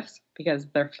using GIFs because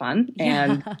they're fun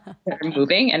and they're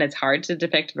moving, and it's hard to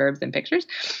depict verbs in pictures.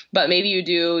 But maybe you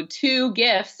do 2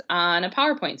 GIFs on a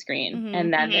PowerPoint screen,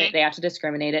 and then they have to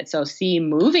discriminate it. So see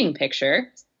moving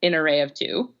picture in array of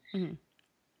 2.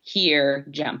 Here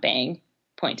jumping,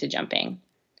 point to jumping.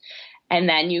 And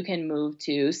then you can move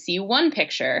to see 1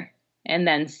 picture and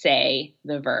then say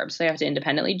the verb. So they have to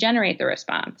independently generate the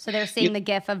response. So they're seeing the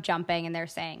GIF of jumping and they're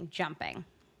saying jumping.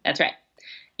 That's right.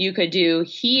 You could do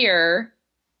here,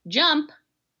 jump,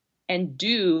 and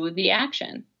do the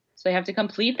action. So they have to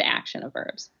complete the action of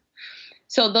verbs.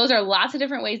 So those are lots of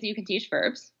different ways that you can teach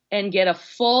verbs and get a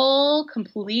full,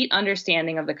 complete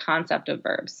understanding of the concept of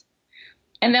verbs.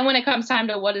 And then when it comes time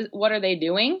to what are they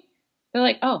doing, they're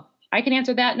like, oh, I can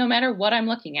answer that no matter what I'm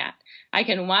looking at. I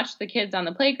can watch the kids on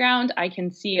the playground. I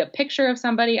can see a picture of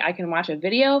somebody. I can watch a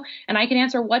video, and I can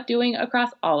answer what doing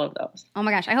across all of those. Oh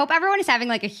my gosh. I hope everyone is having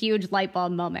like a huge light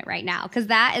bulb moment right now, because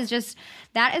that is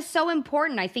so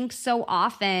important. I think so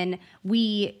often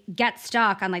we get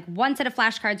stuck on like one set of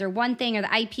flashcards or one thing or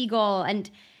the IP goal, and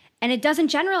it doesn't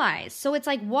generalize. So it's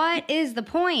like, what is the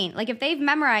point? Like if they've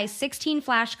memorized 16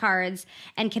 flashcards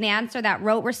and can answer that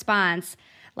rote response,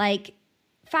 like,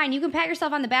 fine, you can pat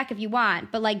yourself on the back if you want,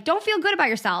 but like, don't feel good about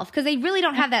yourself because they really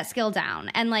don't have that skill down.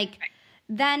 And like,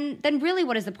 then really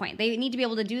what is the point? They need to be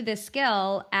able to do this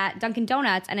skill at Dunkin'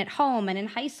 Donuts and at home and in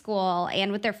high school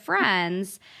and with their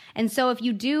friends. And so if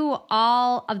you do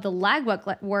all of the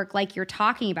legwork work like you're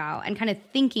talking about and kind of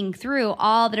thinking through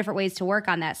all the different ways to work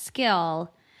on that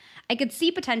skill, I could see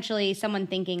potentially someone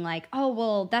thinking like, oh,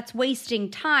 well, that's wasting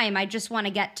time. I just want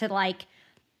to get to like,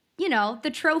 you know, the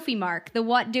trophy mark, the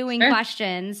what doing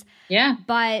questions. Yeah.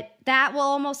 But that will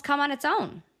almost come on its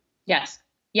own. Yes.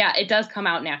 Yeah, it does come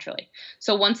out naturally.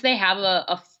 So once they have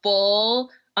a full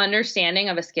understanding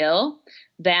of a skill,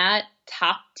 that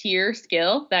top tier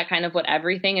skill, that kind of what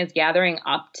everything is gathering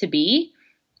up to be,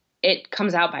 it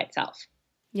comes out by itself.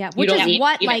 Yeah, which is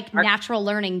what like natural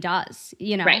learning does,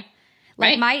 you know? Right.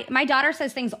 Like my daughter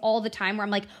says things all the time where I'm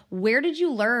like, where did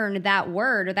you learn that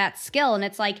word or that skill? And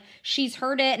it's like, she's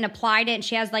heard it and applied it. And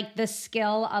she has like the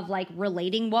skill of like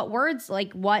relating what words,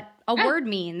 like what a word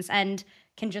means, and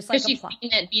can just like apply.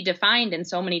 She's seen it be defined in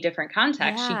so many different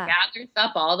contexts. Yeah. She gathers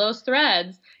up all those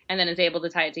threads and then is able to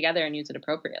tie it together and use it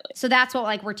appropriately. So that's what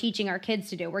like we're teaching our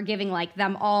kids to do. We're giving like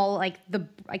them all like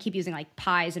I keep using like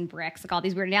pies and bricks, like all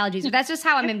these weird analogies, but that's just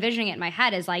how I'm envisioning it in my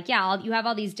head is like, yeah, you have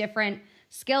all these different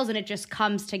skills and it just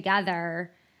comes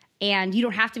together and you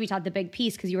don't have to be taught the big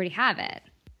piece because you already have it.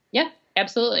 Yeah,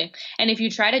 absolutely. And if you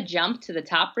try to jump to the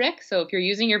top brick, so if you're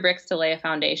using your bricks to lay a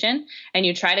foundation and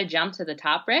you try to jump to the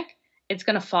top brick, it's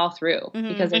going to fall through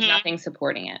because there's nothing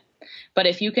supporting it. But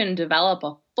if you can develop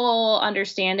a full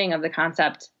understanding of the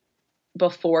concept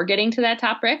before getting to that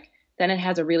top brick, then it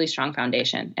has a really strong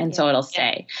foundation. And so it'll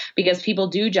stay because people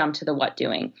do jump to the what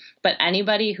doing. But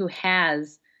anybody who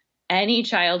has any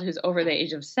child who's over the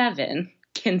age of 7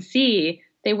 can see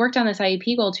they worked on this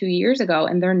IEP goal 2 years ago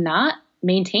and they're not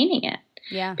maintaining it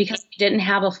because they didn't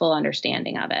have a full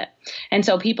understanding of it. And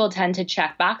so people tend to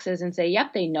check boxes and say,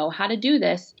 yep, they know how to do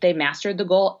this. They mastered the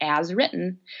goal as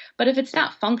written. But if it's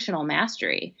not functional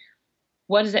mastery,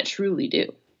 what does that truly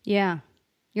do? Yeah.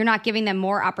 You're not giving them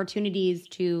more opportunities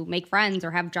to make friends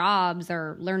or have jobs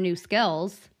or learn new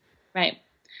skills. Right.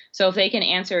 So if they can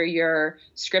answer your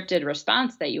scripted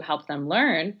response that you help them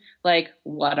learn, like,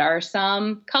 what are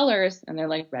some colors? And they're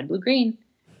like, red, blue, green.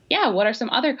 Yeah, what are some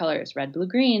other colors? Red, blue,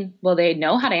 green. Well, they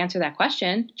know how to answer that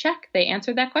question. Check, they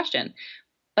answered that question.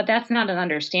 But that's not an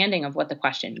understanding of what the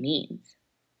question means.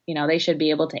 You know, they should be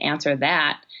able to answer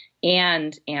that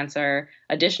and answer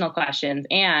additional questions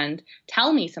and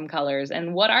tell me some colors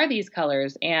and what are these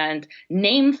colors and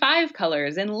name 5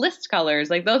 colors and list colors.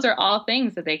 Like those are all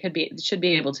things that they should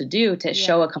be able to do to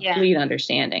show a complete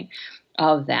understanding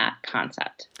of that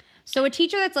concept. So a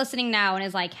teacher that's listening now and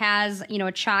is like, has, you know,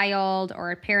 a child or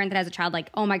a parent that has a child like,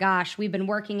 oh my gosh, we've been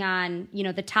working on, you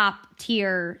know, the top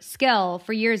tier skill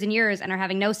for years and years and are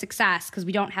having no success because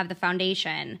we don't have the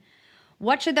foundation.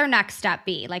 What should their next step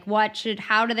be? Like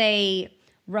how do they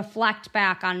reflect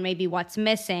back on maybe what's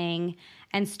missing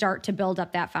and start to build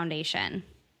up that foundation?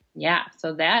 Yeah.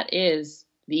 So that is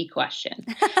the question.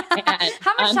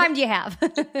 How much time do you have?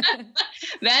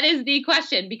 That is the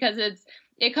question because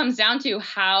it comes down to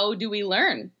how do we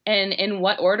learn and in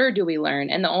what order do we learn?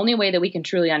 And the only way that we can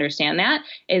truly understand that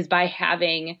is by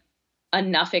having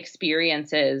enough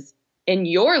experiences in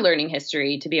your learning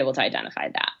history to be able to identify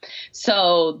that.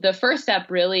 So the first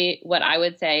step really, what I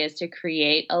would say is to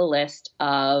create a list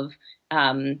of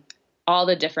all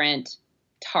the different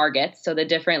targets. So the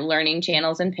different learning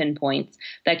channels and pinpoints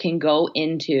that can go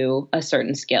into a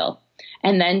certain skill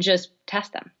and then just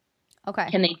test them. Okay.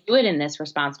 Can they do it in this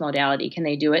response modality? Can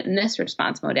they do it in this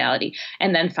response modality?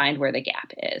 And then find where the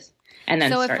gap is. And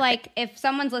then so if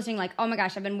someone's listening like, oh my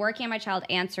gosh, I've been working on my child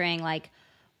answering like,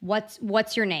 what's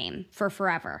your name for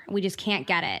forever? We just can't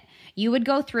get it. You would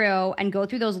go through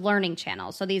those learning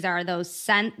channels. So these are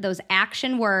those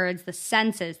action words, the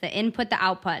senses, the input, the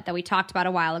output that we talked about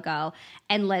a while ago,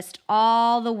 and list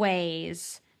all the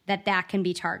ways that can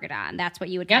be targeted on. That's what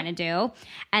you would kind of do.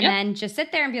 And then just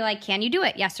sit there and be like, can you do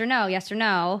it? Yes or no? Yes or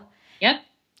no? Yep.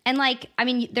 And like, I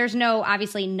mean, there's no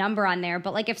obviously number on there,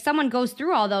 but like if someone goes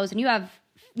through all those and you have,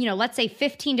 you know, let's say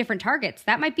 15 different targets,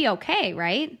 that might be okay,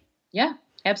 right? Yeah.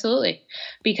 Absolutely.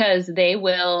 Because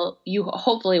you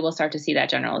hopefully will start to see that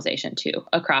generalization too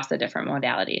across the different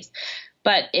modalities.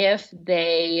 But if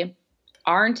they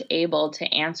aren't able to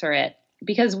answer it,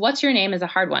 because what's your name is a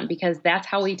hard one, because that's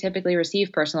how we typically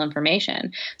receive personal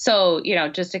information. So,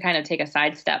 just to kind of take a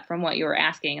sidestep from what you were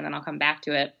asking, and then I'll come back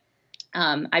to it.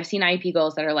 I've seen IEP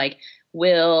goals that are like,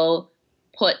 we'll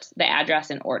put the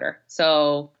address in order.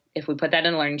 So if we put that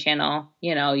in the learning channel,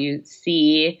 you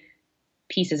see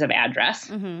pieces of address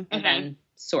and then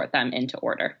sort them into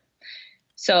order.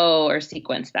 Or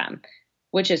sequence them,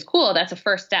 which is cool. That's a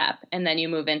first step. And then you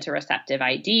move into receptive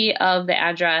ID of the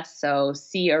address. So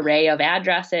see array of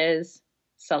addresses,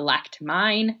 select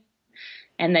mine,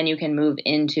 and then you can move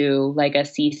into like a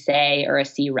see say or a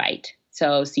see write.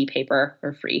 So see paper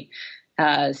or free,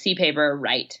 see paper,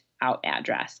 write out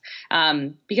address,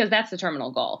 because that's the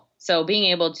terminal goal. So being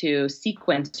able to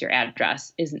sequence your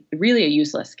address is really a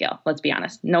useless skill. Let's be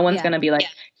honest. No one's going to be like,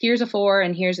 here's a 4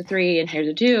 and here's a 3 and here's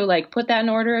a 2. Like put that in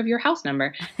order of your house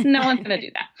number. No one's going to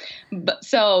do that. But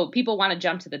so people want to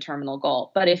jump to the terminal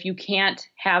goal. But if you can't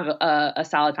have a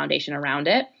solid foundation around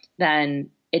it,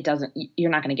 then you're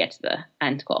not going to get to the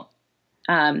end goal.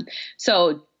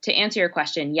 So to answer your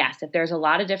question, yes, if there's a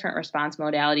lot of different response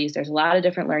modalities, there's a lot of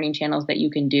different learning channels that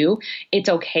you can do, it's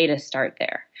okay to start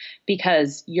there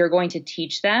because you're going to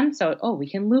teach them. So, we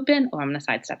can loop in. I'm going to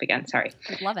sidestep again. Sorry.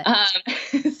 I love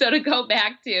it. So to go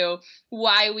back to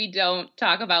why we don't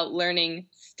talk about learning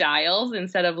styles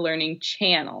instead of learning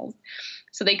channels.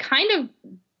 So they kind of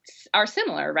are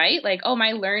similar, right? Like,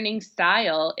 my learning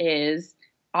style is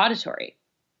auditory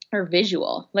or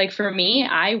visual. Like for me,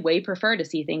 I way prefer to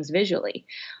see things visually.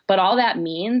 But all that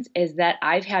means is that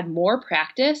I've had more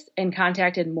practice and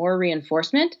contacted more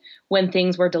reinforcement when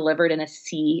things were delivered in a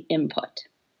see input.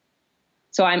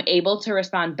 So I'm able to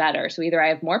respond better. So either I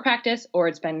have more practice or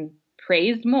it's been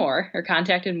praised more or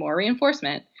contacted more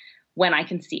reinforcement when I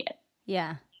can see it.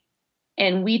 Yeah.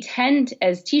 And we tend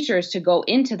as teachers to go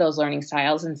into those learning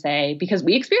styles and say, because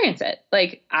we experience it,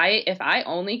 like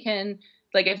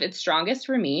if it's strongest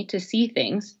for me to see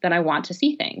things, then I want to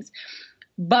see things.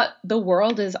 But the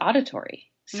world is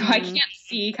auditory. So I can't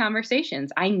see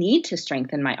conversations. I need to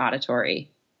strengthen my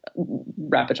auditory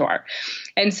repertoire.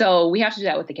 And so we have to do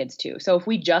that with the kids too. So if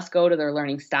we just go to their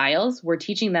learning styles, we're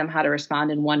teaching them how to respond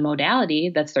in one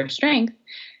modality that's their strength,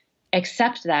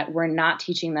 except that we're not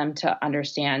teaching them to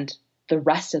understand the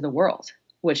rest of the world,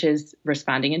 which is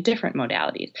responding in different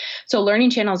modalities. So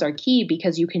learning channels are key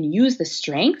because you can use the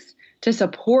strengths to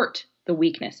support the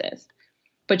weaknesses.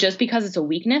 But just because it's a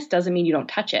weakness doesn't mean you don't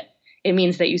touch it. It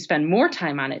means that you spend more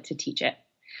time on it to teach it.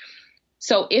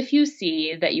 So if you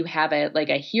see that you have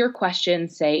a hear question,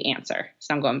 say answer.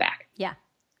 So I'm going back. Yeah.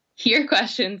 Hear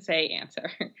question, say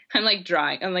answer. I'm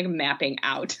like mapping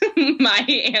out my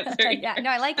answer. Yeah, no,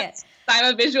 I like it.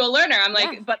 I'm a visual learner. I'm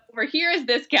like, but over here is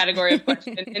this category of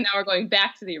question. And now we're going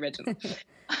back to the original.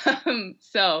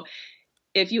 So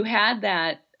if you had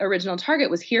that original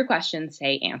target was hear question,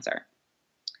 say answer.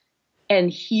 And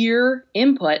hear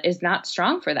input is not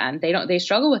strong for them. They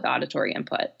struggle with auditory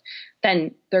input.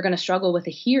 Then they're going to struggle with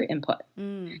a hear input.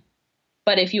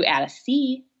 But if you add a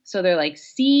see, so they're like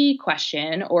see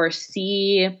question or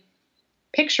see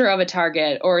picture of a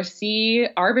target or see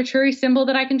arbitrary symbol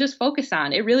that I can just focus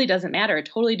on. It really doesn't matter. It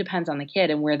totally depends on the kid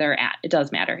and where they're at. It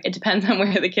does matter. It depends on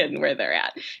where the kid and where they're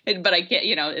at. But I can't,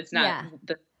 it's not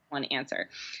the one answer.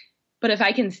 But if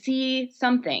I can see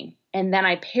something and then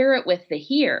I pair it with the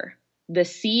hear, the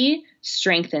see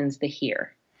strengthens the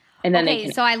hear. And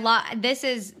then so this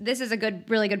is a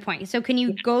really good point. So can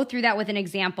you go through that with an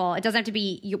example? It doesn't have to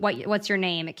be what's your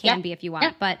name. It can be if you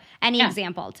want, but any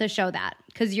example to show that,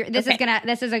 because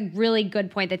this is a really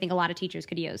good point that I think a lot of teachers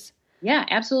could use. Yeah,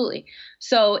 absolutely.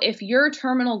 So if your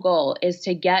terminal goal is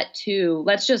to get to,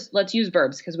 let's use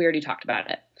verbs because we already talked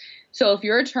about it. So if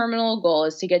your terminal goal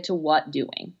is to get to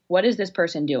doing, what is this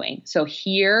person doing? So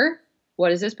hear,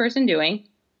 what is this person doing?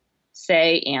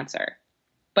 Say answer.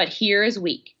 But hear is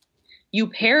weak. You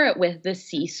pair it with the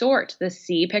see sort, the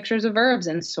see pictures of verbs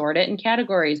and sort it in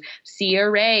categories. See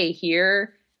array,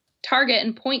 hear target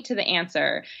and point to the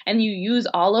answer. And you use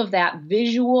all of that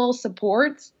visual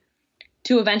supports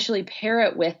to eventually pair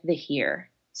it with the hear.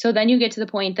 So then you get to the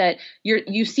point that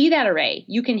you see that array.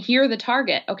 You can hear the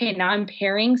target. Okay, now I'm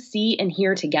pairing see and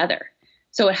hear together.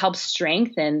 So it helps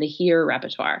strengthen the hear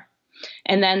repertoire.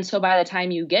 And then so by the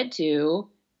time you get to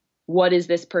what is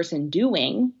this person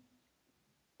doing,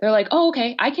 they're like, oh,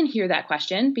 okay, I can hear that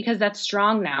question because that's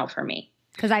strong now for me.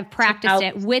 Because I've practiced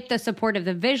it with the support of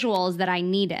the visuals that I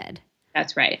needed.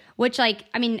 That's right. Which, like,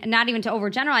 I mean, not even to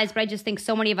overgeneralize, but I just think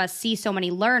so many of us see so many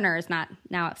learners, not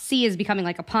now C is becoming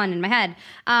like a pun in my head,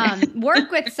 work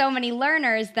with so many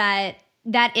learners that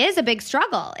is a big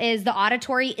struggle, is the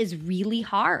auditory is really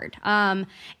hard. And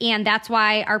that's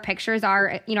why our pictures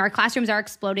are, our classrooms are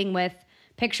exploding with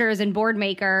pictures and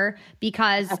Boardmaker,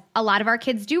 because a lot of our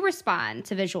kids do respond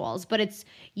to visuals, but it's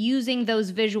using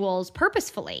those visuals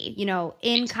purposefully,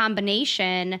 in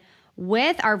combination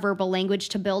with our verbal language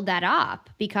to build that up,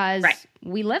 because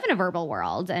we live in a verbal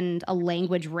world and a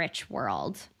language-rich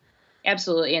world.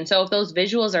 Absolutely. And so if those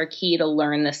visuals are key to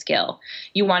learn the skill,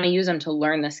 you want to use them to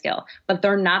learn the skill, but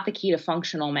they're not the key to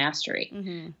functional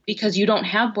mastery, because you don't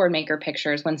have Boardmaker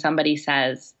pictures when somebody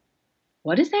says,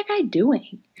 what is that guy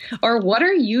doing? Or what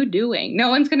are you doing? No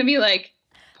one's going to be like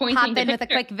pointing pop in with a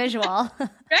quick visual.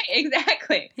 Right.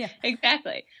 Exactly. Yeah.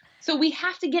 Exactly. So we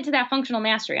have to get to that functional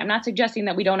mastery. I'm not suggesting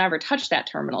that we don't ever touch that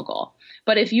terminal goal,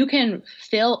 but if you can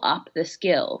fill up the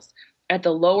skills at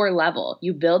the lower level,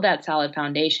 you build that solid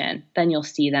foundation, then you'll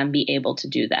see them be able to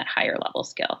do that higher level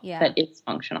skill that is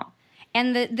functional.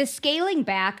 And the scaling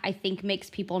back, I think, makes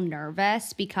people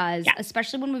nervous, because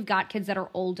especially when we've got kids that are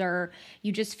older,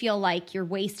 you just feel like you're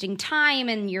wasting time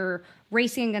and you're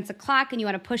racing against the clock and you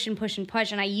want to push and push and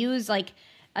push. And I use like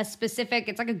a specific,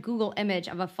 it's like a Google image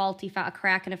of a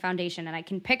crack in a foundation, and I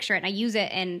can picture it, and I use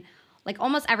it in like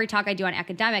almost every talk I do on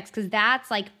academics, because that's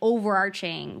like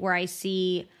overarching where I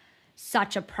see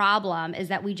such a problem, is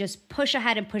that we just push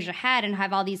ahead and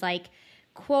have all these like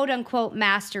quote unquote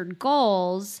mastered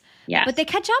goals, but they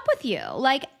catch up with you.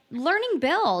 Like learning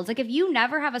builds. Like if you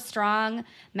never have a strong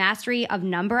mastery of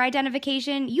number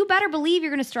identification, you better believe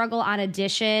you're going to struggle on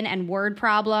addition and word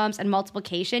problems and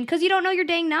multiplication, because you don't know your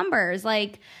dang numbers.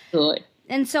 Like,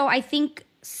 and so I think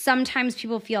sometimes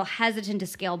people feel hesitant to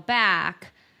scale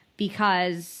back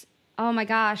because, oh my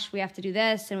gosh, we have to do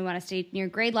this and we want to stay near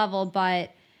grade level,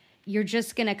 but you're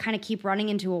just going to kind of keep running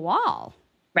into a wall.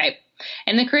 Right.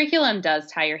 And the curriculum does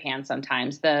tie your hands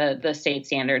sometimes, the state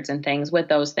standards and things with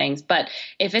those things. But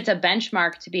if it's a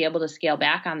benchmark to be able to scale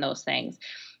back on those things,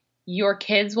 your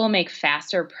kids will make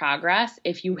faster progress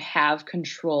if you have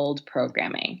controlled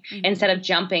programming. Instead of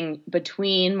jumping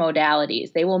between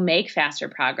modalities, they will make faster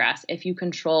progress if you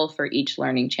control for each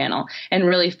learning channel and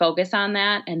really focus on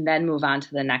that and then move on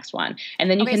to the next one. And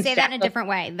then you can say that in a different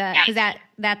way, because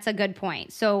that's a good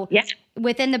point. So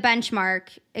within the benchmark,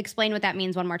 explain what that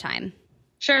means one more time.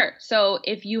 Sure. So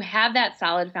if you have that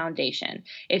solid foundation,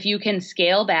 if you can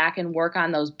scale back and work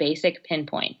on those basic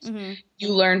pinpoints, you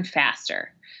learn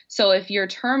faster. So if your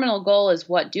terminal goal is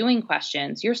what doing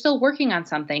questions, you're still working on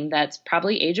something that's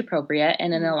probably age appropriate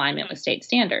and in alignment with state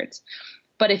standards.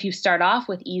 But if you start off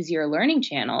with easier learning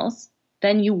channels,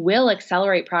 then you will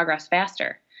accelerate progress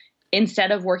faster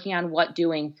instead of working on what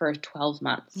doing for 12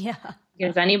 months. Yeah.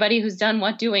 Because anybody who's done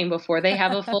what doing before they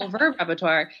have a full verb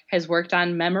repertoire has worked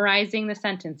on memorizing the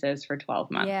sentences for 12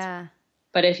 months. Yeah.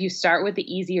 But if you start with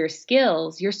the easier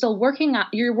skills, you're still working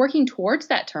towards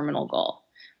that terminal goal.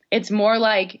 It's more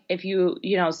like if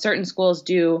certain schools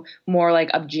do more like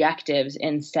objectives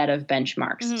instead of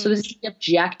benchmarks. So this is the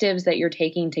objectives that you're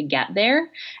taking to get there.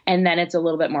 And then it's a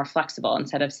little bit more flexible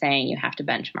instead of saying you have to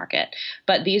benchmark it.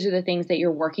 But these are the things that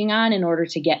you're working on in order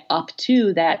to get up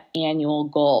to that annual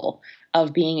goal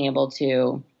of being able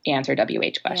to answer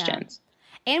WH questions.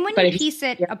 Yeah. And when you piece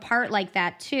it apart like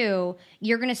that too,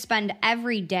 you're going to spend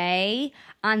every day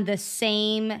on the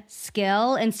same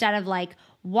skill instead of like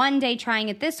one day trying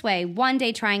it this way, one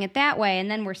day trying it that way, and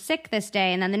then we're sick this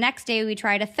day, and then the next day we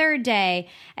tried a third day,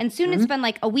 and soon it's been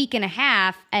like a week and a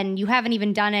half, and you haven't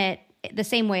even done it the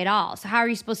same way at all. So how are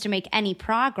you supposed to make any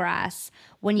progress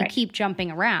when you keep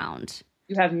jumping around?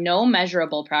 You have no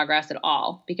measurable progress at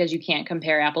all because you can't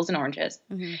compare apples and oranges.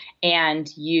 And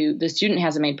the student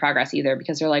hasn't made progress either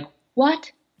because they're like,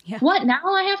 what? Yeah. What now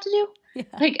I have to do? Yeah.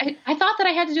 Like, I thought that I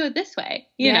had to do it this way,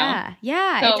 you know?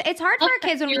 Yeah. So, it's hard for our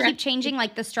kids when we keep changing,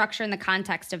 like, the structure and the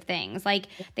context of things. Like,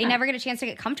 they never get a chance to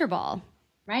get comfortable.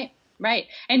 Right.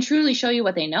 And truly show you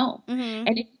what they know. And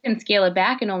if you can scale it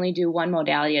back and only do one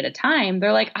modality at a time,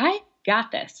 they're like, I got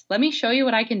this. Let me show you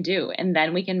what I can do. And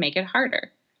then we can make it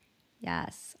harder.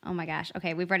 Yes. Oh, my gosh.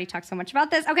 Okay, we've already talked so much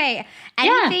about this. Okay,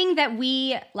 anything that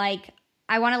we, like,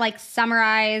 I want to, like,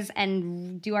 summarize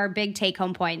and do our big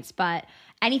take-home points, but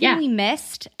anything we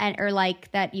missed or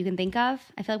like that you can think of?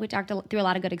 I feel like we talked through a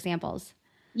lot of good examples.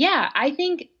 Yeah, I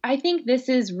think this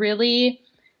is really,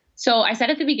 so I said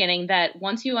at the beginning that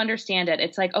once you understand it,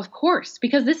 it's like, of course,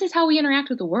 because this is how we interact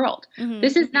with the world.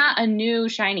 This is not a new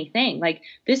shiny thing. Like,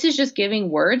 this is just giving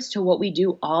words to what we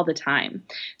do all the time.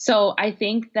 So I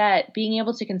think that being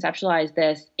able to conceptualize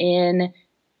this in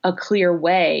a clear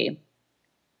way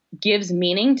gives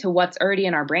meaning to what's already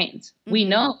in our brains. We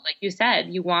know, like you said,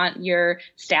 you want your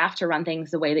staff to run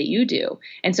things the way that you do.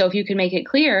 And so if you can make it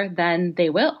clear, then they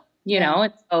will, you know,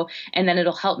 and then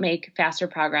it'll help make faster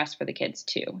progress for the kids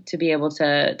too, to be able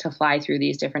to fly through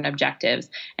these different objectives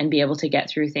and be able to get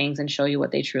through things and show you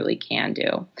what they truly can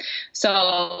do.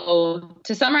 So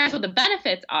to summarize what the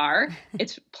benefits are,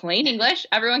 it's plain English.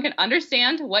 Everyone can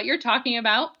understand what you're talking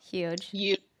about. Huge.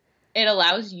 It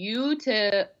allows you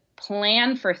to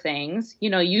plan for things.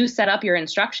 You know, you set up your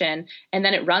instruction and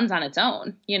then it runs on its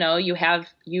own. You know,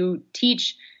 you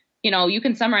teach, you know, you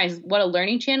can summarize what a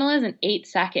learning channel is in 8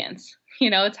 seconds. You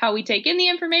know, it's how we take in the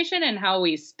information and how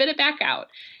we spit it back out.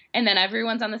 And then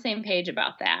everyone's on the same page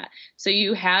about that. So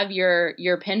you have your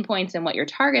pinpoints and what your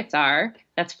targets are.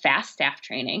 That's fast staff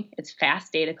training. It's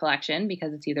fast data collection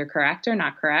because it's either correct or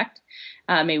not correct.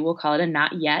 Maybe we'll call it a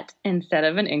not yet instead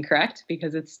of an incorrect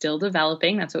because it's still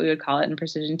developing. That's what we would call it in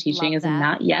precision teaching, is a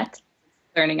not yet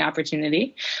learning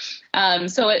opportunity.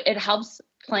 So it helps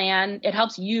plan. It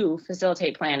helps you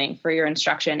facilitate planning for your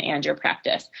instruction and your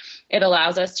practice. It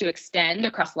allows us to extend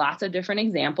across lots of different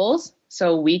examples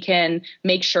so we can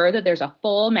make sure that there's a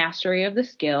full mastery of the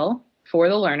skill for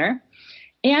the learner.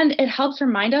 And it helps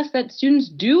remind us that students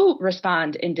do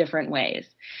respond in different ways.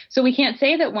 So we can't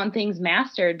say that one thing's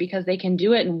mastered because they can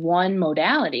do it in one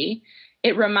modality.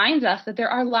 It reminds us that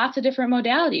there are lots of different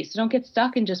modalities. So don't get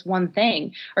stuck in just one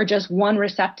thing or just one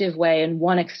receptive way and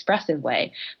one expressive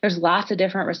way. There's lots of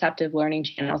different receptive learning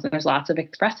channels and there's lots of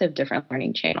expressive different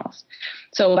learning channels.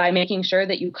 So by making sure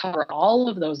that you cover all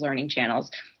of those learning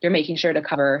channels, you're making sure to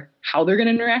cover how they're going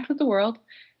to interact with the world,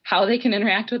 how they can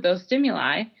interact with those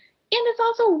stimuli. And it's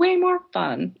also way more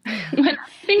fun.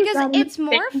 Because it's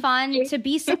more fun to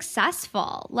be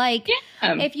successful. Like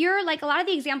if you're like a lot of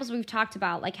the examples we've talked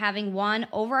about, like having one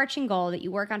overarching goal that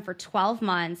you work on for 12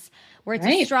 months where it's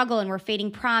a struggle and we're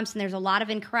fading prompts and there's a lot of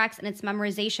incorrects and it's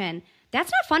memorization.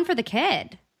 That's not fun for the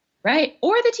kid. Right.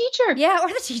 Or the teacher. Yeah. Or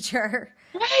the teacher.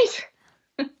 Right.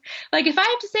 Like if I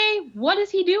have to say, what is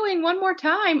he doing one more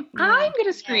time? I'm going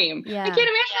to scream. I can't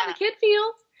imagine how the kid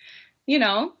feels, you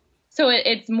know? So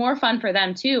it's more fun for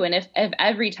them too. And if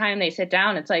every time they sit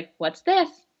down, it's like, what's this?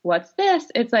 What's this?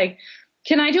 It's like,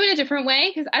 can I do it a different way?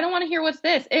 Because I don't want to hear what's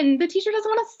this. And the teacher doesn't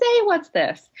want to say what's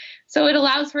this. So it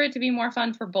allows for it to be more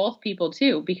fun for both people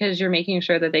too, because you're making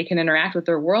sure that they can interact with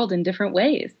their world in different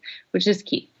ways, which is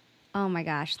key. Oh my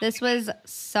gosh. This was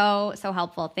so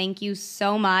helpful. Thank you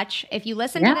so much. If you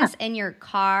listen to this in your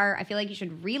car, I feel like you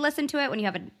should re-listen to it when you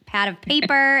have a pad of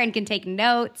paper and can take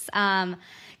notes.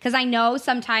 Because I know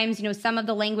sometimes, you know, some of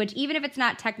the language, even if it's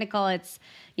not technical, it's,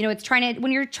 you know, it's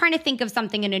when you're trying to think of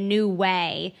something in a new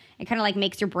way, it kind of like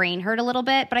makes your brain hurt a little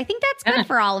bit. But I think that's good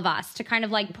for all of us to kind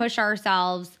of like push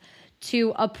ourselves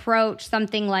to approach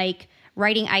something like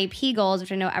writing IEP goals,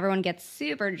 which I know everyone gets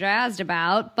super jazzed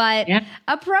about, but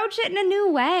approach it in a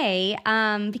new way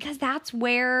because that's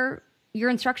where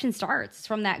your instruction starts,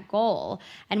 from that goal.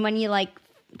 And when you like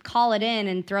call it in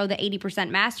and throw the 80%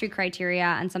 mastery criteria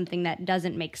on something that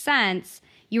doesn't make sense,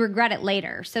 you regret it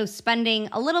later. So spending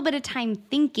a little bit of time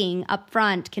thinking up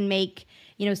front can make,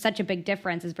 you know, such a big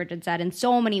difference, as Brigid said, in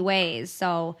so many ways.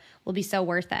 So will be so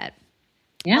worth it.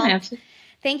 Yeah, absolutely.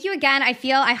 Thank you again.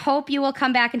 I hope you will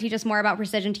come back and teach us more about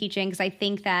precision teaching because I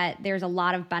think that there's a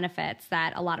lot of benefits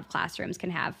that a lot of classrooms can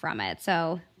have from it.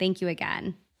 So thank you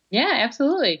again. Yeah,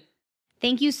 absolutely.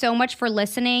 Thank you so much for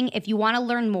listening. If you want to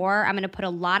learn more, I'm going to put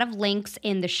a lot of links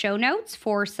in the show notes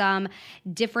for some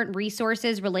different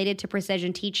resources related to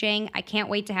precision teaching. I can't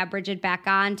wait to have Brigid back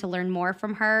on to learn more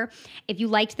from her. If you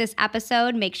liked this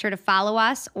episode, make sure to follow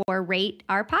us or rate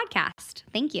our podcast.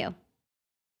 Thank you.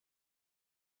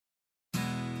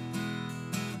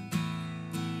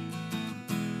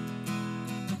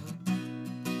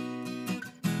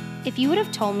 If you would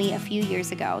have told me a few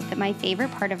years ago that my favorite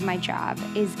part of my job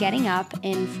is getting up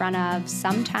in front of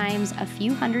sometimes a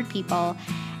few hundred people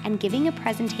and giving a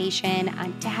presentation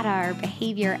on data or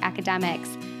behavior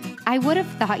academics, I would have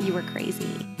thought you were crazy.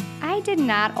 I did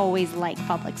not always like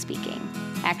public speaking.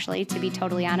 Actually, to be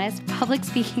totally honest, public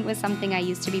speaking was something I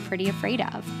used to be pretty afraid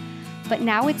of. But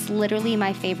now it's literally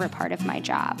my favorite part of my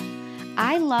job.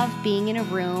 I love being in a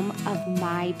room of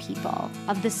my people,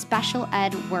 of the special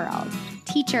ed world,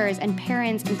 teachers and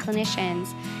parents and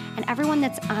clinicians, and everyone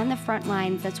that's on the front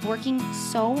lines that's working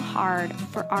so hard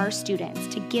for our students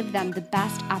to give them the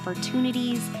best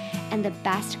opportunities and the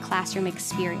best classroom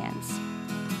experience.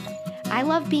 I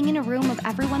love being in a room of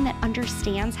everyone that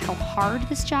understands how hard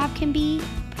this job can be,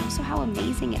 but also how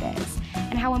amazing it is,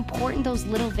 and how important those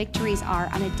little victories are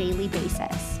on a daily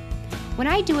basis. When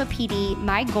I do a PD,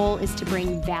 my goal is to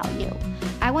bring value.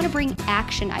 I want to bring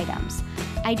action items,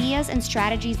 ideas and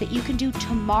strategies that you can do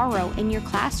tomorrow in your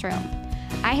classroom.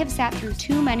 I have sat through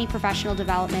too many professional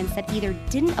developments that either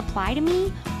didn't apply to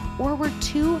me or were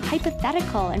too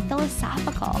hypothetical and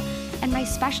philosophical. And my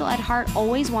special ed heart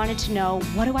always wanted to know,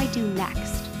 what do I do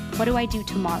next? What do I do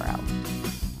tomorrow?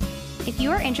 If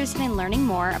you are interested in learning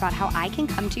more about how I can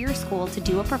come to your school to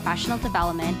do a professional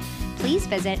development, please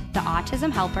visit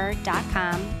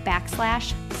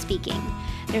theautismhelper.com/speaking.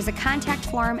 There's a contact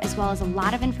form as well as a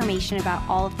lot of information about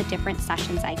all of the different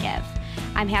sessions I give.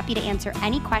 I'm happy to answer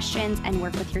any questions and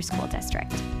work with your school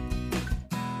district.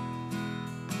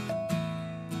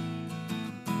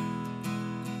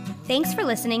 Thanks for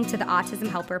listening to the Autism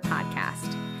Helper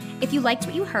podcast. If you liked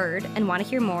what you heard and want to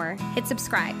hear more, hit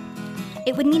subscribe.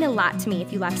 It would mean a lot to me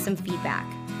if you left some feedback.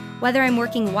 Whether I'm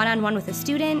working one-on-one with a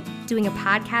student, doing a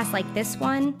podcast like this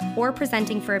one, or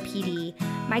presenting for a PD,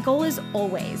 my goal is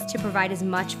always to provide as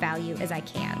much value as I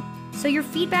can. So your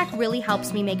feedback really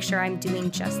helps me make sure I'm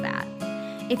doing just that.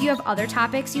 If you have other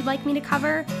topics you'd like me to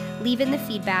cover, leave in the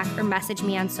feedback or message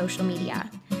me on social media.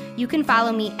 You can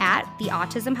follow me at The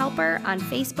Autism Helper on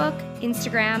Facebook,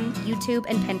 Instagram, YouTube,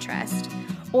 and Pinterest,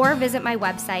 or visit my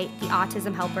website,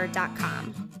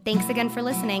 theautismhelper.com. Thanks again for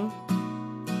listening.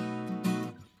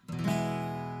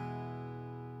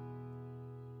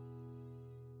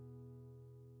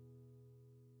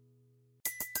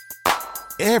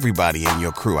 Everybody in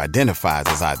your crew identifies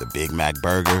as either Big Mac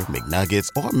Burger, McNuggets,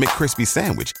 or McCrispy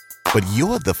Sandwich. But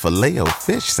you're the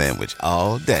Filet-O-Fish Sandwich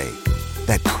all day.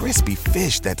 That crispy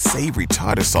fish, that savory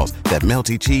tartar sauce, that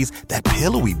melty cheese, that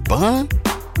pillowy bun.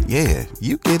 Yeah,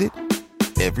 you get it.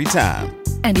 Every time.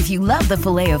 And if you love the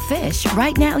Filet-O-Fish,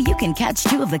 right now you can catch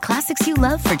two of the classics you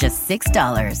love for just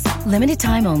 $6. Limited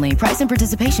time only. Price and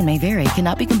participation may vary.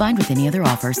 Cannot be combined with any other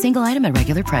offer. Single item at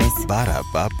regular price.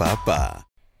 Ba-da-ba-ba-ba.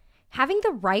 Having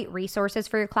the right resources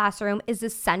for your classroom is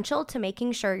essential to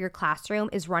making sure your classroom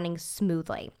is running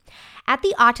smoothly. At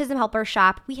the Autism Helper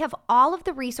shop, we have all of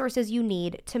the resources you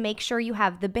need to make sure you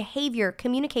have the behavior,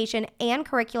 communication, and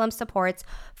curriculum supports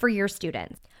for your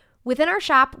students. Within our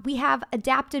shop, we have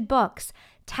adapted books,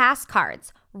 task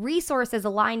cards, resources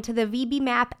aligned to the VB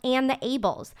map and the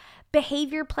ABLES,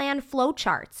 behavior plan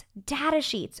flowcharts, data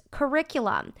sheets,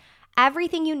 curriculum.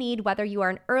 Everything you need, whether you are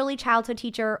an early childhood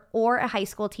teacher or a high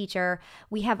school teacher,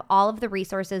 we have all of the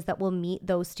resources that will meet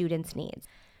those students' needs.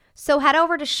 So head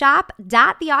over to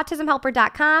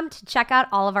shop.theautismhelper.com to check out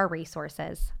all of our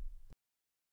resources.